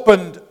were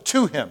opened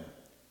to him.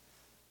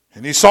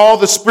 And he saw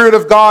the Spirit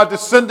of God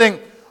descending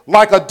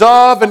like a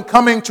dove and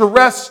coming to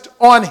rest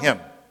on him.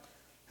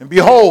 And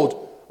behold,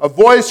 a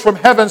voice from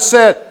heaven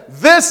said,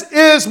 "This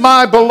is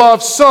my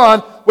beloved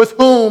Son, with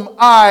whom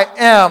I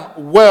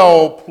am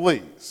well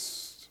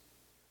pleased."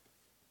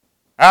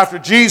 After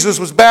Jesus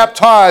was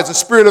baptized, the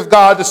Spirit of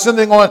God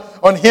descending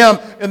on him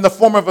in the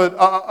form of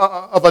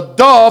a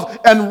dove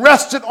and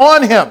rested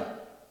on him.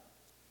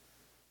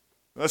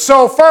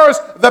 So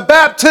first, the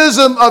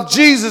baptism of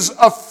Jesus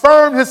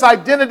affirmed his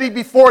identity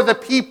before the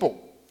people.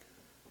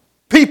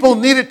 People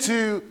needed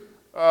to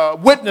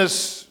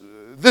witness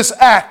this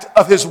act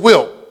of his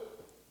will.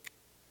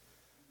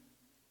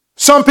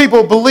 Some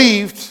people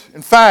believed,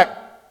 in fact,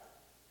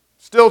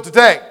 still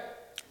today,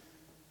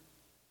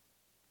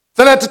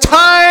 that at the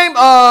time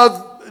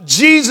of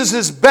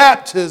Jesus'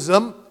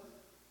 baptism,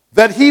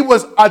 that he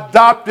was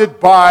adopted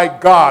by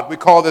God. We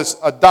call this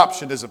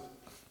adoptionism.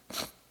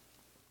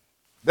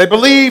 They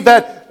believe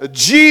that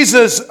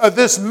Jesus,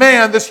 this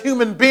man, this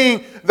human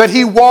being, that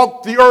he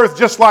walked the earth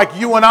just like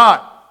you and I.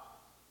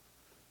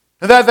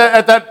 And that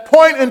at that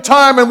point in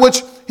time in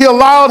which he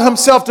allowed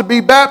himself to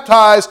be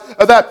baptized,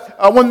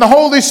 when the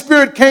Holy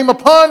Spirit came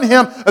upon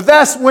him,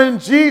 that's when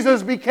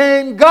Jesus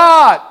became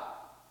God.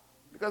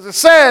 Because it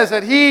says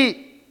that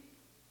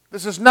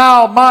this is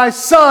now my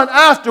son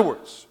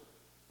afterwards.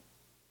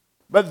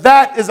 But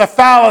that is a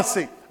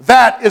fallacy.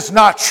 That is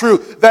not true.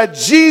 That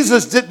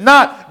Jesus did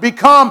not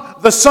become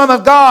the Son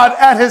of God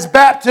at his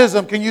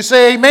baptism. Can you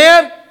say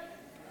amen?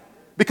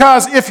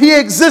 Because if he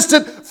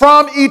existed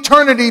from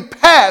eternity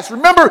past,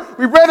 remember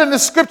we read in the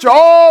scripture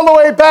all the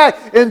way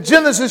back in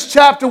Genesis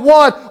chapter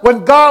 1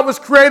 when God was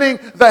creating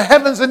the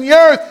heavens and the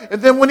earth.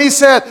 And then when he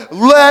said,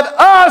 "Let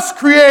us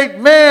create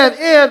man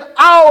in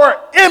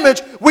our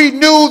image," we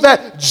knew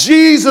that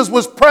Jesus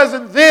was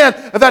present then,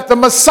 that the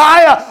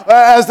Messiah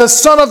as the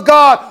Son of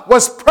God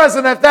was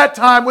present at that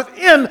time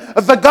within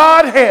the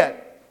Godhead.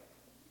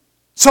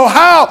 So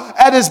how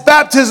at his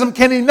baptism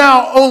can he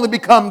now only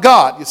become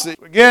God? You see,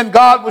 again,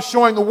 God was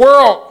showing the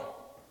world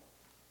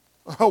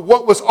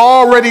what was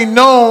already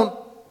known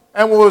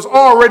and what was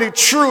already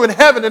true in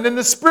heaven and in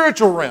the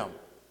spiritual realm.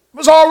 It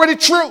was already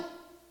true.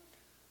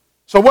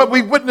 So what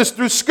we witnessed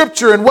through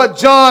Scripture and what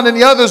John and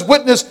the others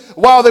witnessed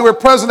while they were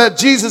present at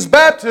Jesus'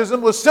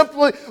 baptism was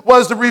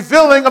the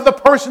revealing of the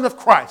person of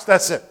Christ.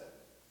 That's it.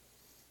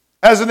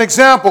 As an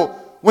example,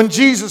 when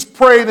Jesus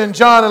prayed in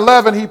John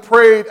 11, he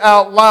prayed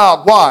out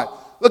loud. Why?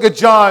 Look at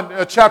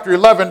John chapter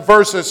 11,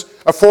 verses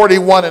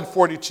 41 and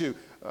 42.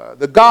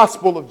 The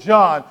Gospel of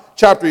John,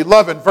 chapter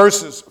 11,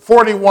 verses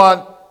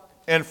 41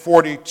 and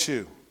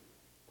 42.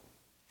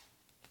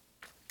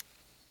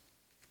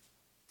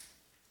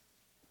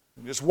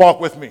 And just walk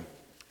with me.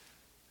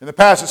 And the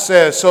passage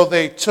says, "So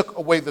they took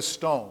away the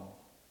stone."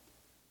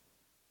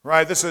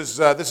 Right? This is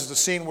the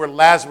scene where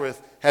Lazarus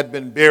had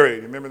been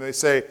buried. Remember they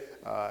say,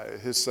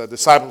 his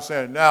disciples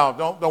saying, "Now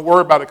don't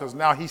worry about it because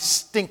now he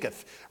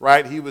stinketh."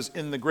 Right? He was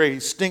in the grave. He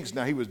stinks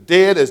now. He was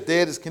dead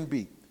as can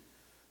be.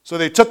 So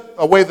they took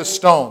away the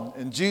stone,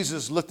 and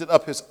Jesus lifted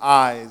up his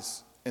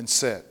eyes and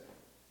said,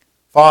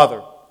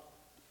 "Father,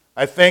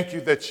 I thank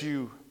you that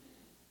you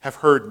have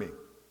heard me.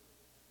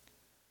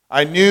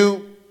 I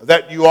knew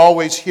that you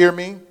always hear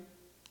me,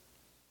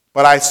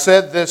 but I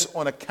said this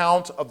on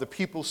account of the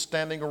people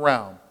standing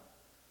around,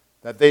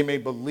 that they may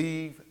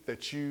believe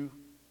that you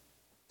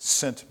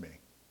sent me."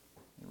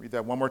 Read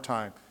that one more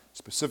time.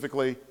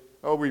 Specifically,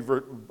 I'll read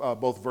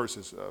both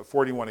verses,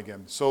 41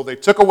 again. "So they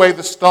took away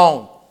the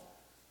stone,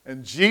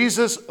 and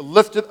Jesus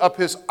lifted up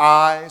his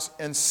eyes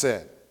and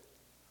said,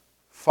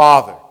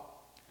 'Father,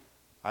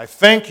 I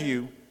thank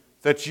you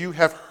that you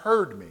have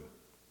heard me.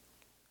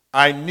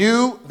 I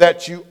knew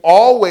that you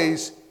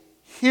always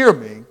hear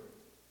me,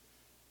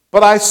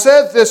 but I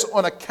said this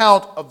on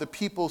account of the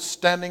people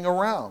standing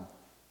around,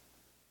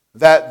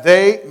 that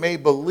they may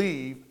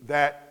believe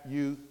that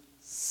you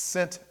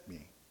sent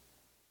me.'"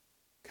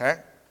 Okay?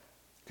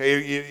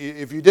 Okay,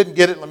 if you didn't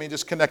get it, let me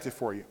just connect it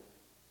for you.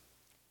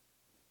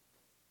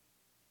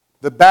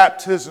 The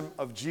baptism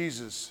of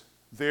Jesus,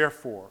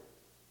 therefore,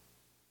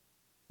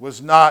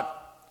 was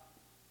not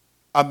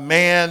a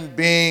man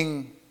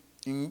being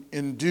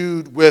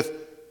endued with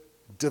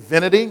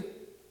divinity,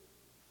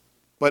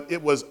 but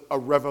it was a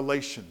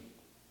revelation.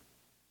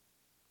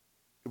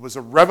 It was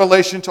a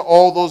revelation to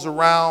all those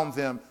around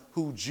them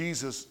who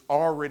Jesus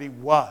already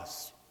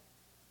was,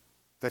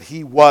 that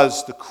he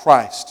was the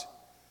Christ.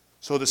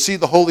 So to see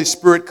the Holy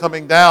Spirit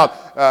coming down,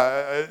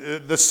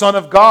 the Son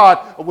of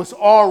God was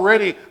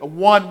already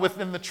one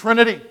within the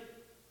Trinity.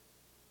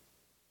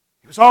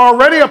 He was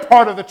already a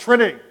part of the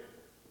Trinity.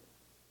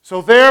 So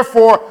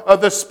therefore,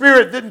 the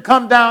Spirit didn't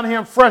come down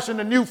here fresh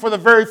and anew for the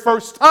very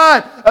first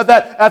time.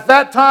 That at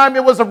that time,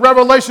 it was a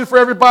revelation for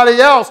everybody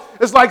else.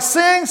 It's like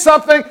seeing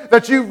something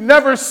that you've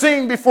never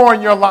seen before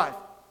in your life.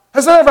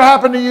 Has that ever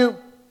happened to you?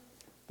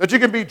 That you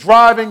can be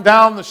driving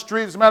down the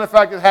street. As a matter of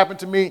fact, it happened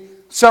to me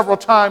several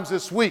times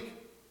this week.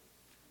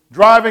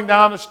 Driving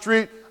down the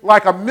street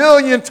like a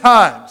million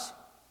times.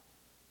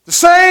 The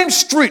same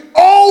street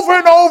over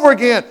and over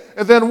again.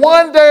 And then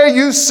one day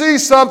you see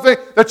something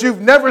that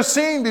you've never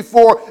seen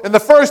before. And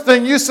the first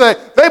thing you say,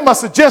 they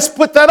must have just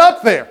put that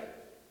up there.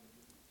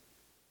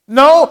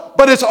 No,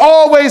 but it's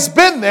always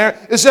been there.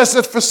 It's just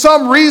that for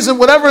some reason,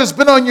 whatever has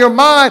been on your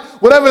mind,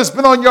 whatever has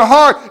been on your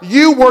heart,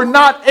 you were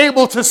not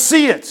able to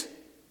see it.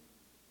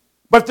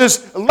 But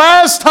this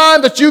last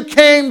time that you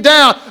came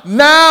down,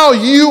 now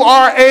you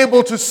are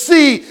able to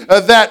see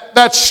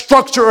that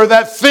structure or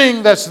that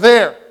thing that's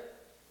there.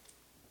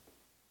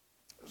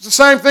 It's the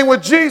same thing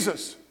with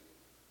Jesus.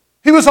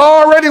 He was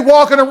already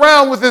walking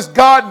around with his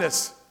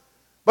godness.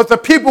 But the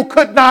people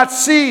could not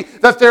see,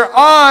 that their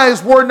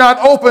eyes were not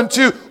open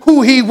to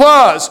who he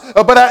was.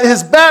 But at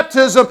his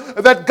baptism,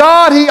 that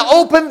God, he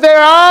opened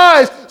their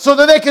eyes so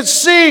that they could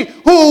see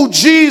who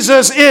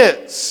Jesus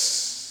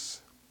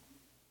is.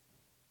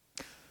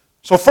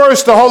 So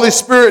first, the Holy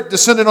Spirit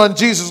descended on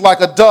Jesus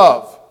like a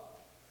dove.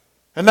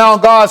 And now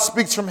God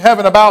speaks from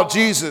heaven about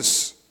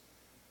Jesus.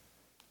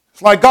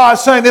 It's like God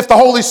saying, if the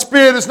Holy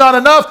Spirit is not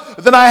enough,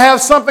 then I have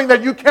something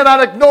that you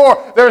cannot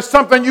ignore. There's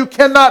something you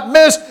cannot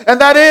miss, and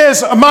that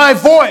is my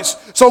voice.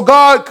 So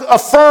God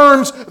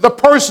affirms the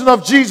person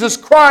of Jesus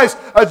Christ,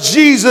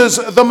 Jesus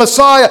the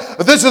Messiah.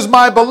 This is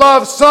my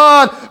beloved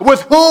Son,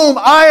 with whom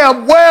I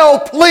am well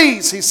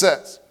pleased, he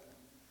says.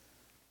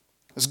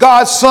 As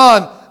God's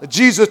Son,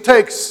 Jesus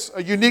takes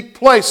a unique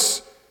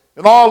place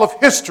in all of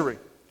history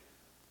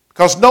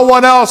because no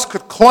one else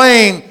could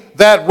claim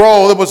that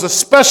role. It was a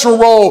special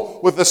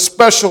role with a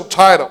special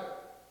title.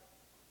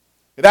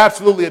 It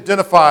absolutely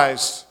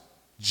identifies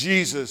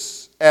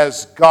Jesus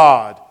as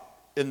God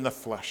in the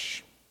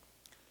flesh.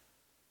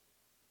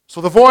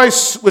 So the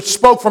voice which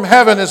spoke from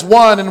heaven is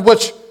one in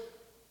which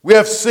we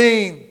have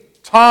seen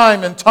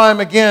time and time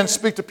again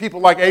speak to people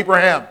like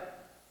Abraham,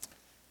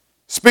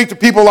 speak to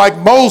people like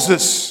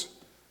Moses,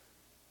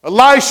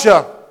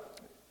 Elisha,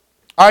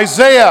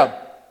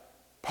 Isaiah,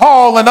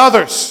 Paul, and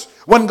others.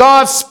 When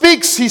God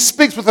speaks, he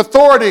speaks with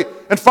authority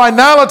and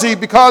finality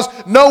because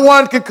no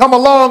one can come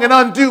along and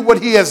undo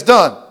what he has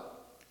done.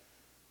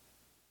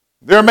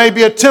 There may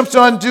be attempts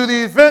to undo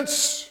the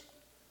events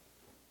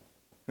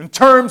in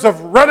terms of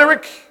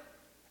rhetoric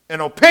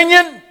and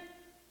opinion,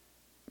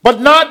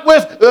 but not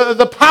with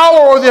the power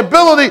or the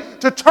ability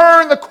to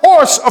turn the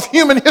course of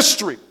human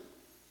history.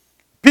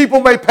 People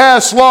may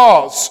pass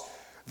laws.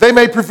 They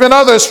may prevent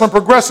others from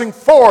progressing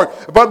forward.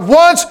 But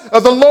once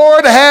the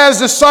Lord has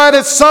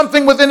decided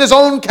something within his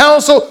own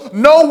counsel,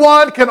 no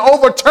one can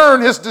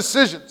overturn his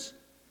decisions.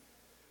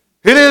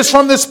 It is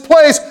from this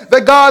place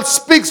that God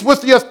speaks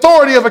with the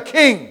authority of a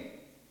king,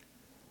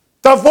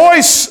 the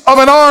voice of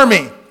an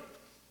army,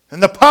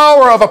 and the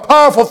power of a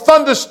powerful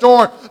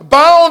thunderstorm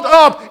bound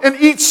up in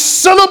each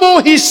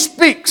syllable he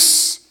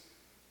speaks.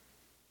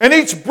 In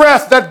each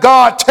breath that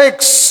God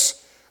takes,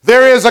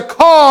 there is a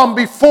calm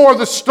before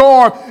the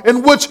storm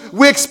in which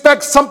we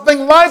expect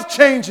something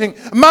life-changing,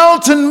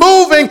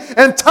 mountain-moving,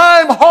 and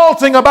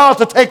time-halting about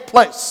to take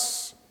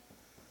place.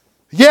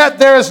 Yet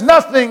there is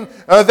nothing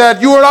that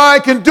you and I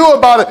can do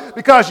about it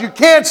because you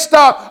can't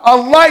stop a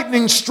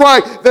lightning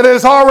strike that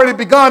has already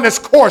begun its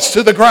course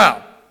to the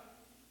ground.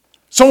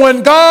 So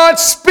when God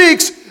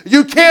speaks,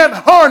 you can't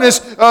harness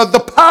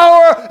the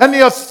power and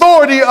the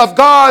authority of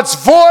God's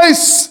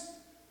voice.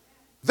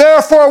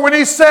 Therefore, when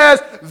he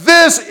says,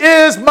 this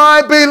is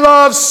my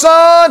beloved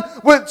Son,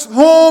 with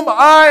whom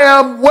I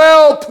am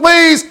well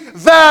pleased,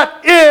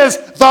 that is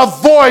the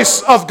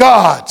voice of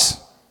God.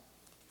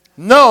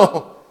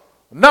 No,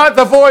 not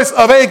the voice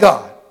of a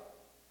God,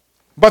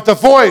 but the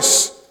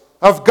voice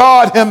of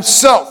God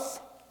himself.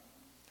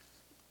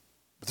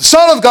 The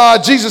Son of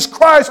God, Jesus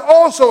Christ,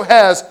 also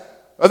has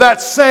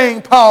that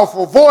same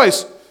powerful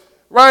voice,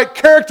 right?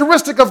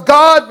 Characteristic of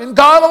God and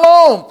God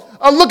alone.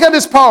 Look at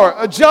his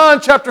power.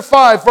 John chapter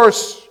 5,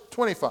 verse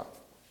 25.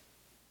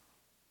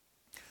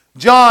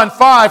 John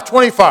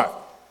 5:25.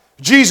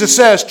 Jesus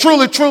says,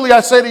 truly, truly,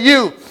 I say to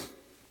you,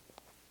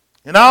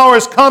 an hour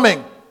is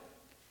coming,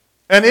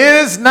 and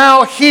is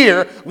now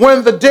here,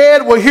 when the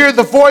dead will hear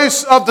the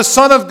voice of the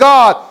Son of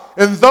God,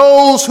 and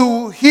those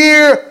who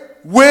hear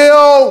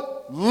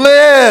will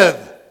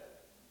live.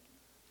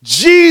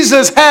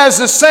 Jesus has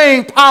the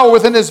same power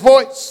within his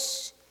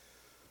voice.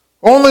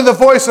 Only the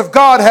voice of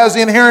God has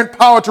the inherent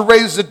power to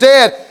raise the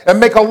dead and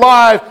make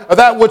alive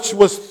that which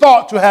was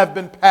thought to have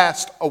been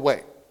passed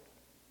away.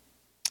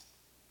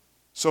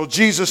 So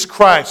Jesus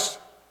Christ,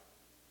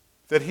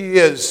 that he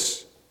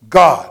is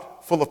God,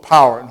 full of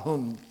power, in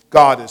whom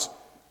God is,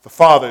 the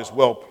Father is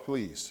well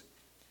pleased.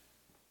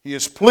 He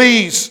is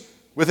pleased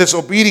with his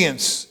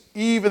obedience,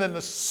 even in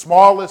the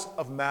smallest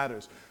of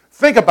matters.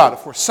 Think about it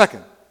for a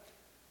second.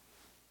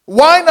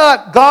 Why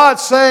not God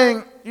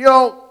saying,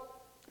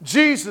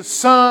 Jesus,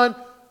 son,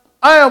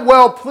 I am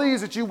well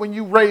pleased at you when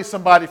you raise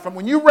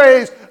when you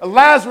raise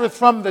Lazarus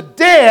from the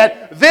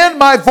dead, then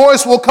my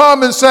voice will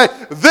come and say,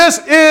 this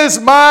is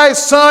my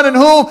son in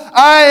whom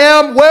I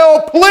am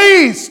well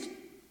pleased.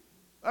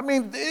 I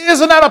mean,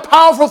 isn't that a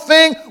powerful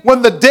thing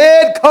when the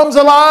dead comes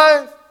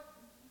alive?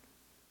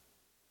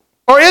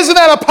 Or isn't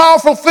that a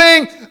powerful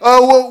thing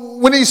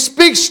when he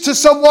speaks to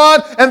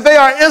someone and they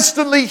are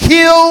instantly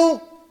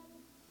healed?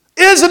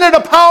 Isn't it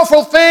a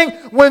powerful thing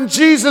when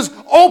Jesus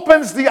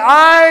opens the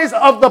eyes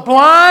of the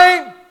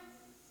blind?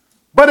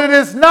 But it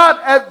is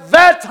not at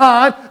that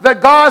time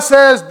that God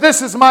says,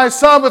 this is my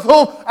son with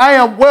whom I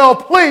am well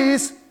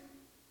pleased.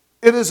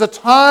 It is a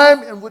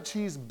time in which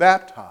he's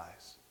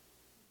baptized.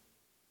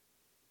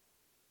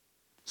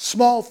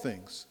 Small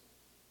things.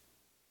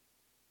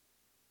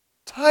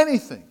 Tiny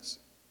things.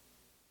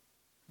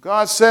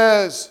 God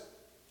says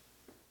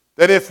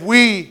that if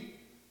we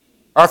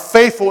are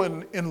faithful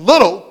in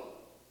little,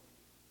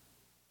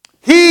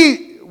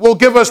 he will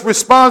give us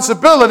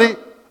responsibility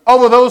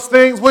over those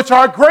things which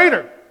are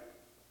greater.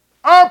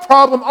 Our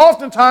problem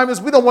oftentimes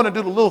is we don't want to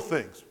do the little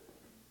things.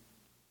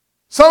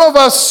 Some of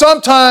us,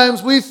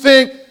 sometimes we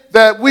think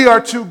that we are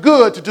too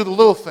good to do the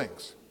little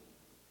things.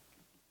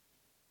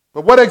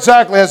 But what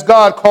exactly has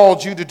God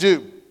called you to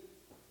do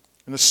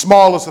in the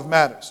smallest of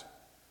matters?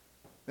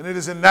 And it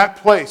is in that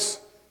place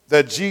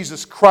that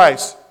Jesus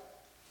Christ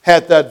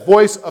had that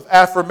voice of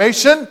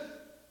affirmation,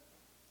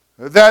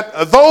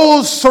 that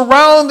those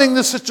surrounding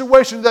the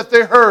situation that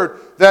they heard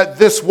that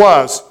this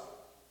was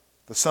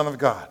the Son of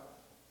God.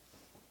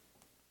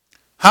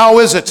 How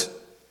is it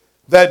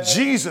that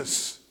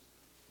Jesus,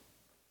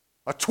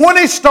 a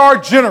 20-star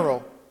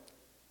general,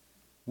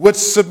 would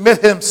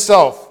submit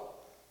himself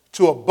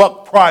to a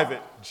buck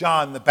private,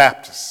 John the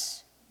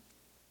Baptist?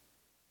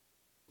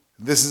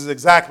 This is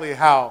exactly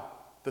how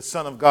the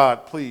Son of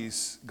God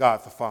pleased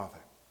God the Father.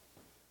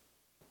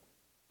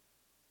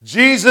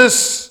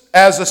 Jesus,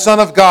 as the Son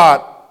of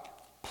God,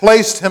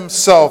 placed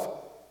himself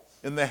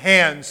in the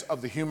hands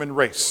of the human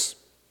race.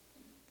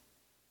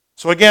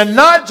 So again,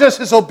 not just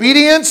his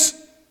obedience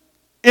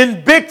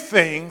in big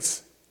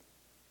things,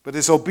 but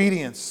his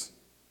obedience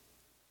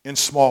in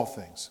small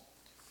things.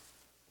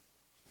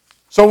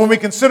 So when we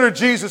consider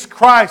Jesus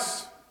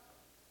Christ,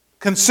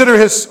 consider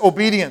his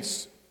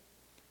obedience.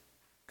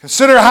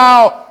 Consider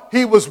how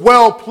he was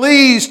well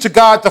pleased to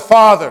God the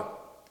Father.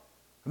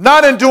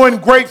 Not in doing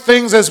great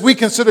things as we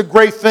consider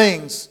great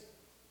things,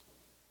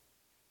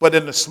 but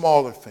in the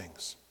smaller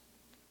things.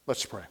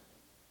 Let's pray.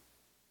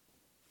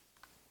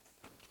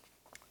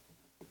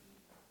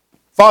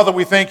 Father,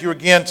 we thank you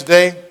again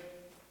today.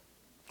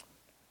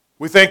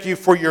 We thank you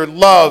for your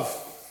love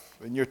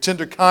and your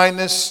tender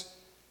kindness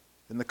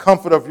and the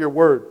comfort of your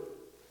word.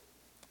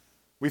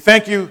 We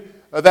thank you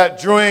that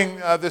during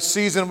this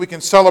season we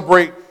can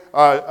celebrate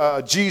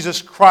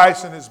Jesus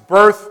Christ and his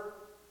birth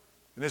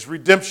and his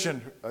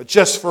redemption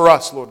just for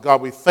us, Lord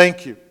God. We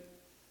thank you.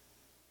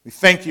 We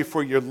thank you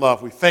for your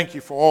love. We thank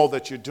you for all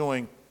that you're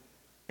doing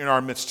in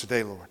our midst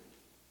today, Lord.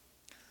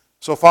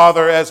 So,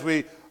 Father, as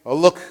we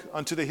look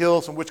unto the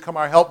hills from which come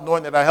our help,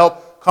 knowing that our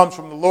help comes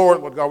from the Lord,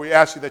 Lord God, we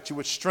ask you that you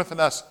would strengthen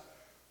us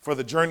for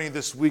the journey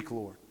this week,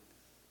 Lord,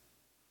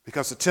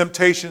 because the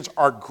temptations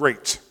are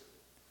great.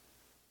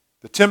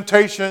 The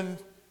temptation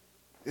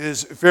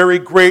is very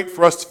great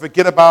for us to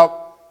forget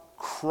about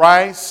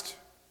Christ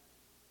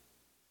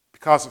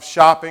because of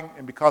shopping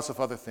and because of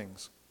other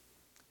things.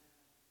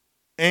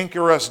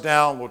 Anchor us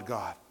down, Lord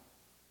God.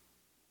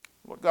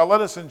 Lord God,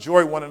 let us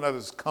enjoy one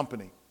another's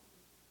company.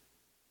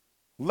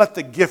 Let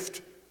the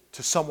gift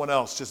to someone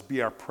else just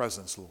be our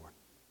presence, Lord.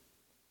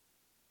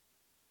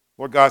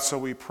 Lord God, so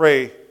we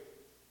pray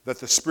that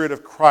the Spirit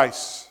of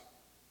Christ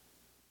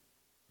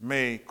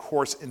may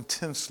course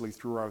intensely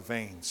through our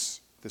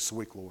veins this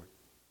week, Lord.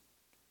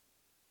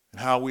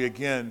 And how we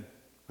again,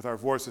 with our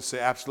voices, say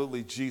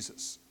absolutely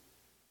Jesus.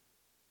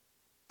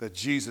 That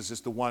Jesus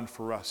is the one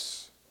for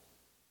us.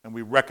 And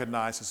we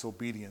recognize his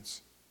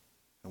obedience.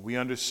 And we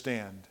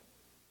understand.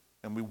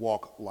 And we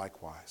walk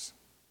likewise.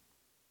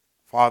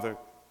 Father,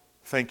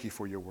 thank you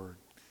for your word.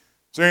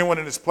 Is there anyone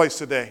in this place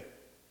today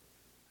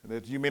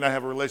that you may not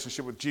have a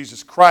relationship with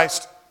Jesus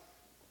Christ,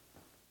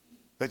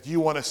 that you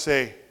want to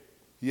say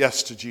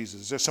yes to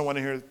Jesus? Is there someone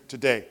in here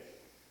today?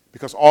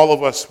 Because all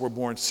of us were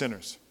born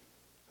sinners.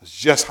 It's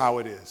just how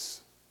it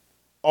is.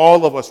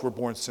 All of us were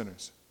born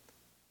sinners.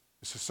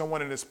 Is there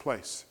someone in this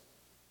place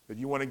that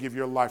you want to give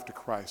your life to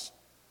Christ?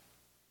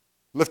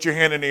 Lift your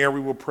hand in the air. We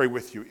will pray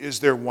with you. Is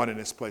there one in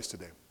this place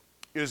today?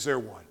 Is there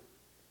one?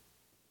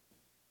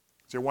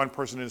 Is there one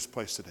person in this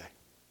place today?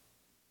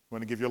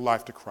 want to give your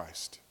life to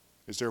Christ?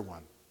 Is there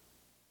one?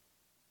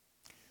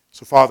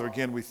 So, Father,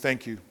 again, we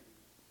thank you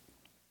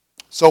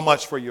so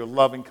much for your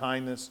loving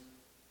kindness.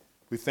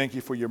 We thank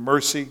you for your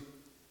mercy,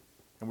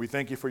 and we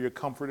thank you for your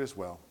comfort as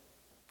well.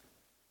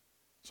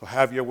 So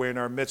have your way in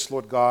our midst,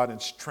 Lord God,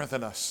 and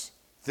strengthen us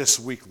this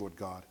week, Lord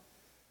God,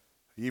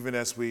 even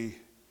as we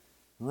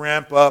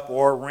ramp up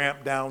or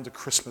ramp down to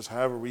Christmas,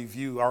 however we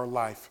view our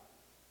life.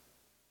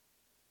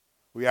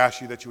 We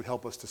ask you that you would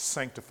help us to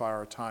sanctify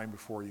our time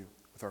before you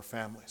with our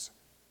families.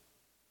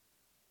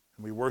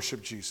 And we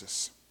worship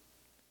Jesus.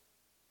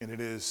 And it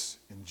is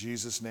in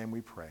Jesus' name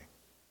we pray.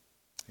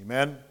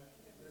 Amen.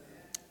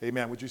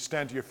 Amen. Would you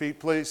stand to your feet,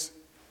 please?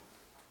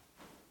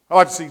 I'd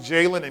like to see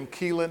Jalen and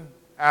Keelan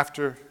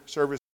after service.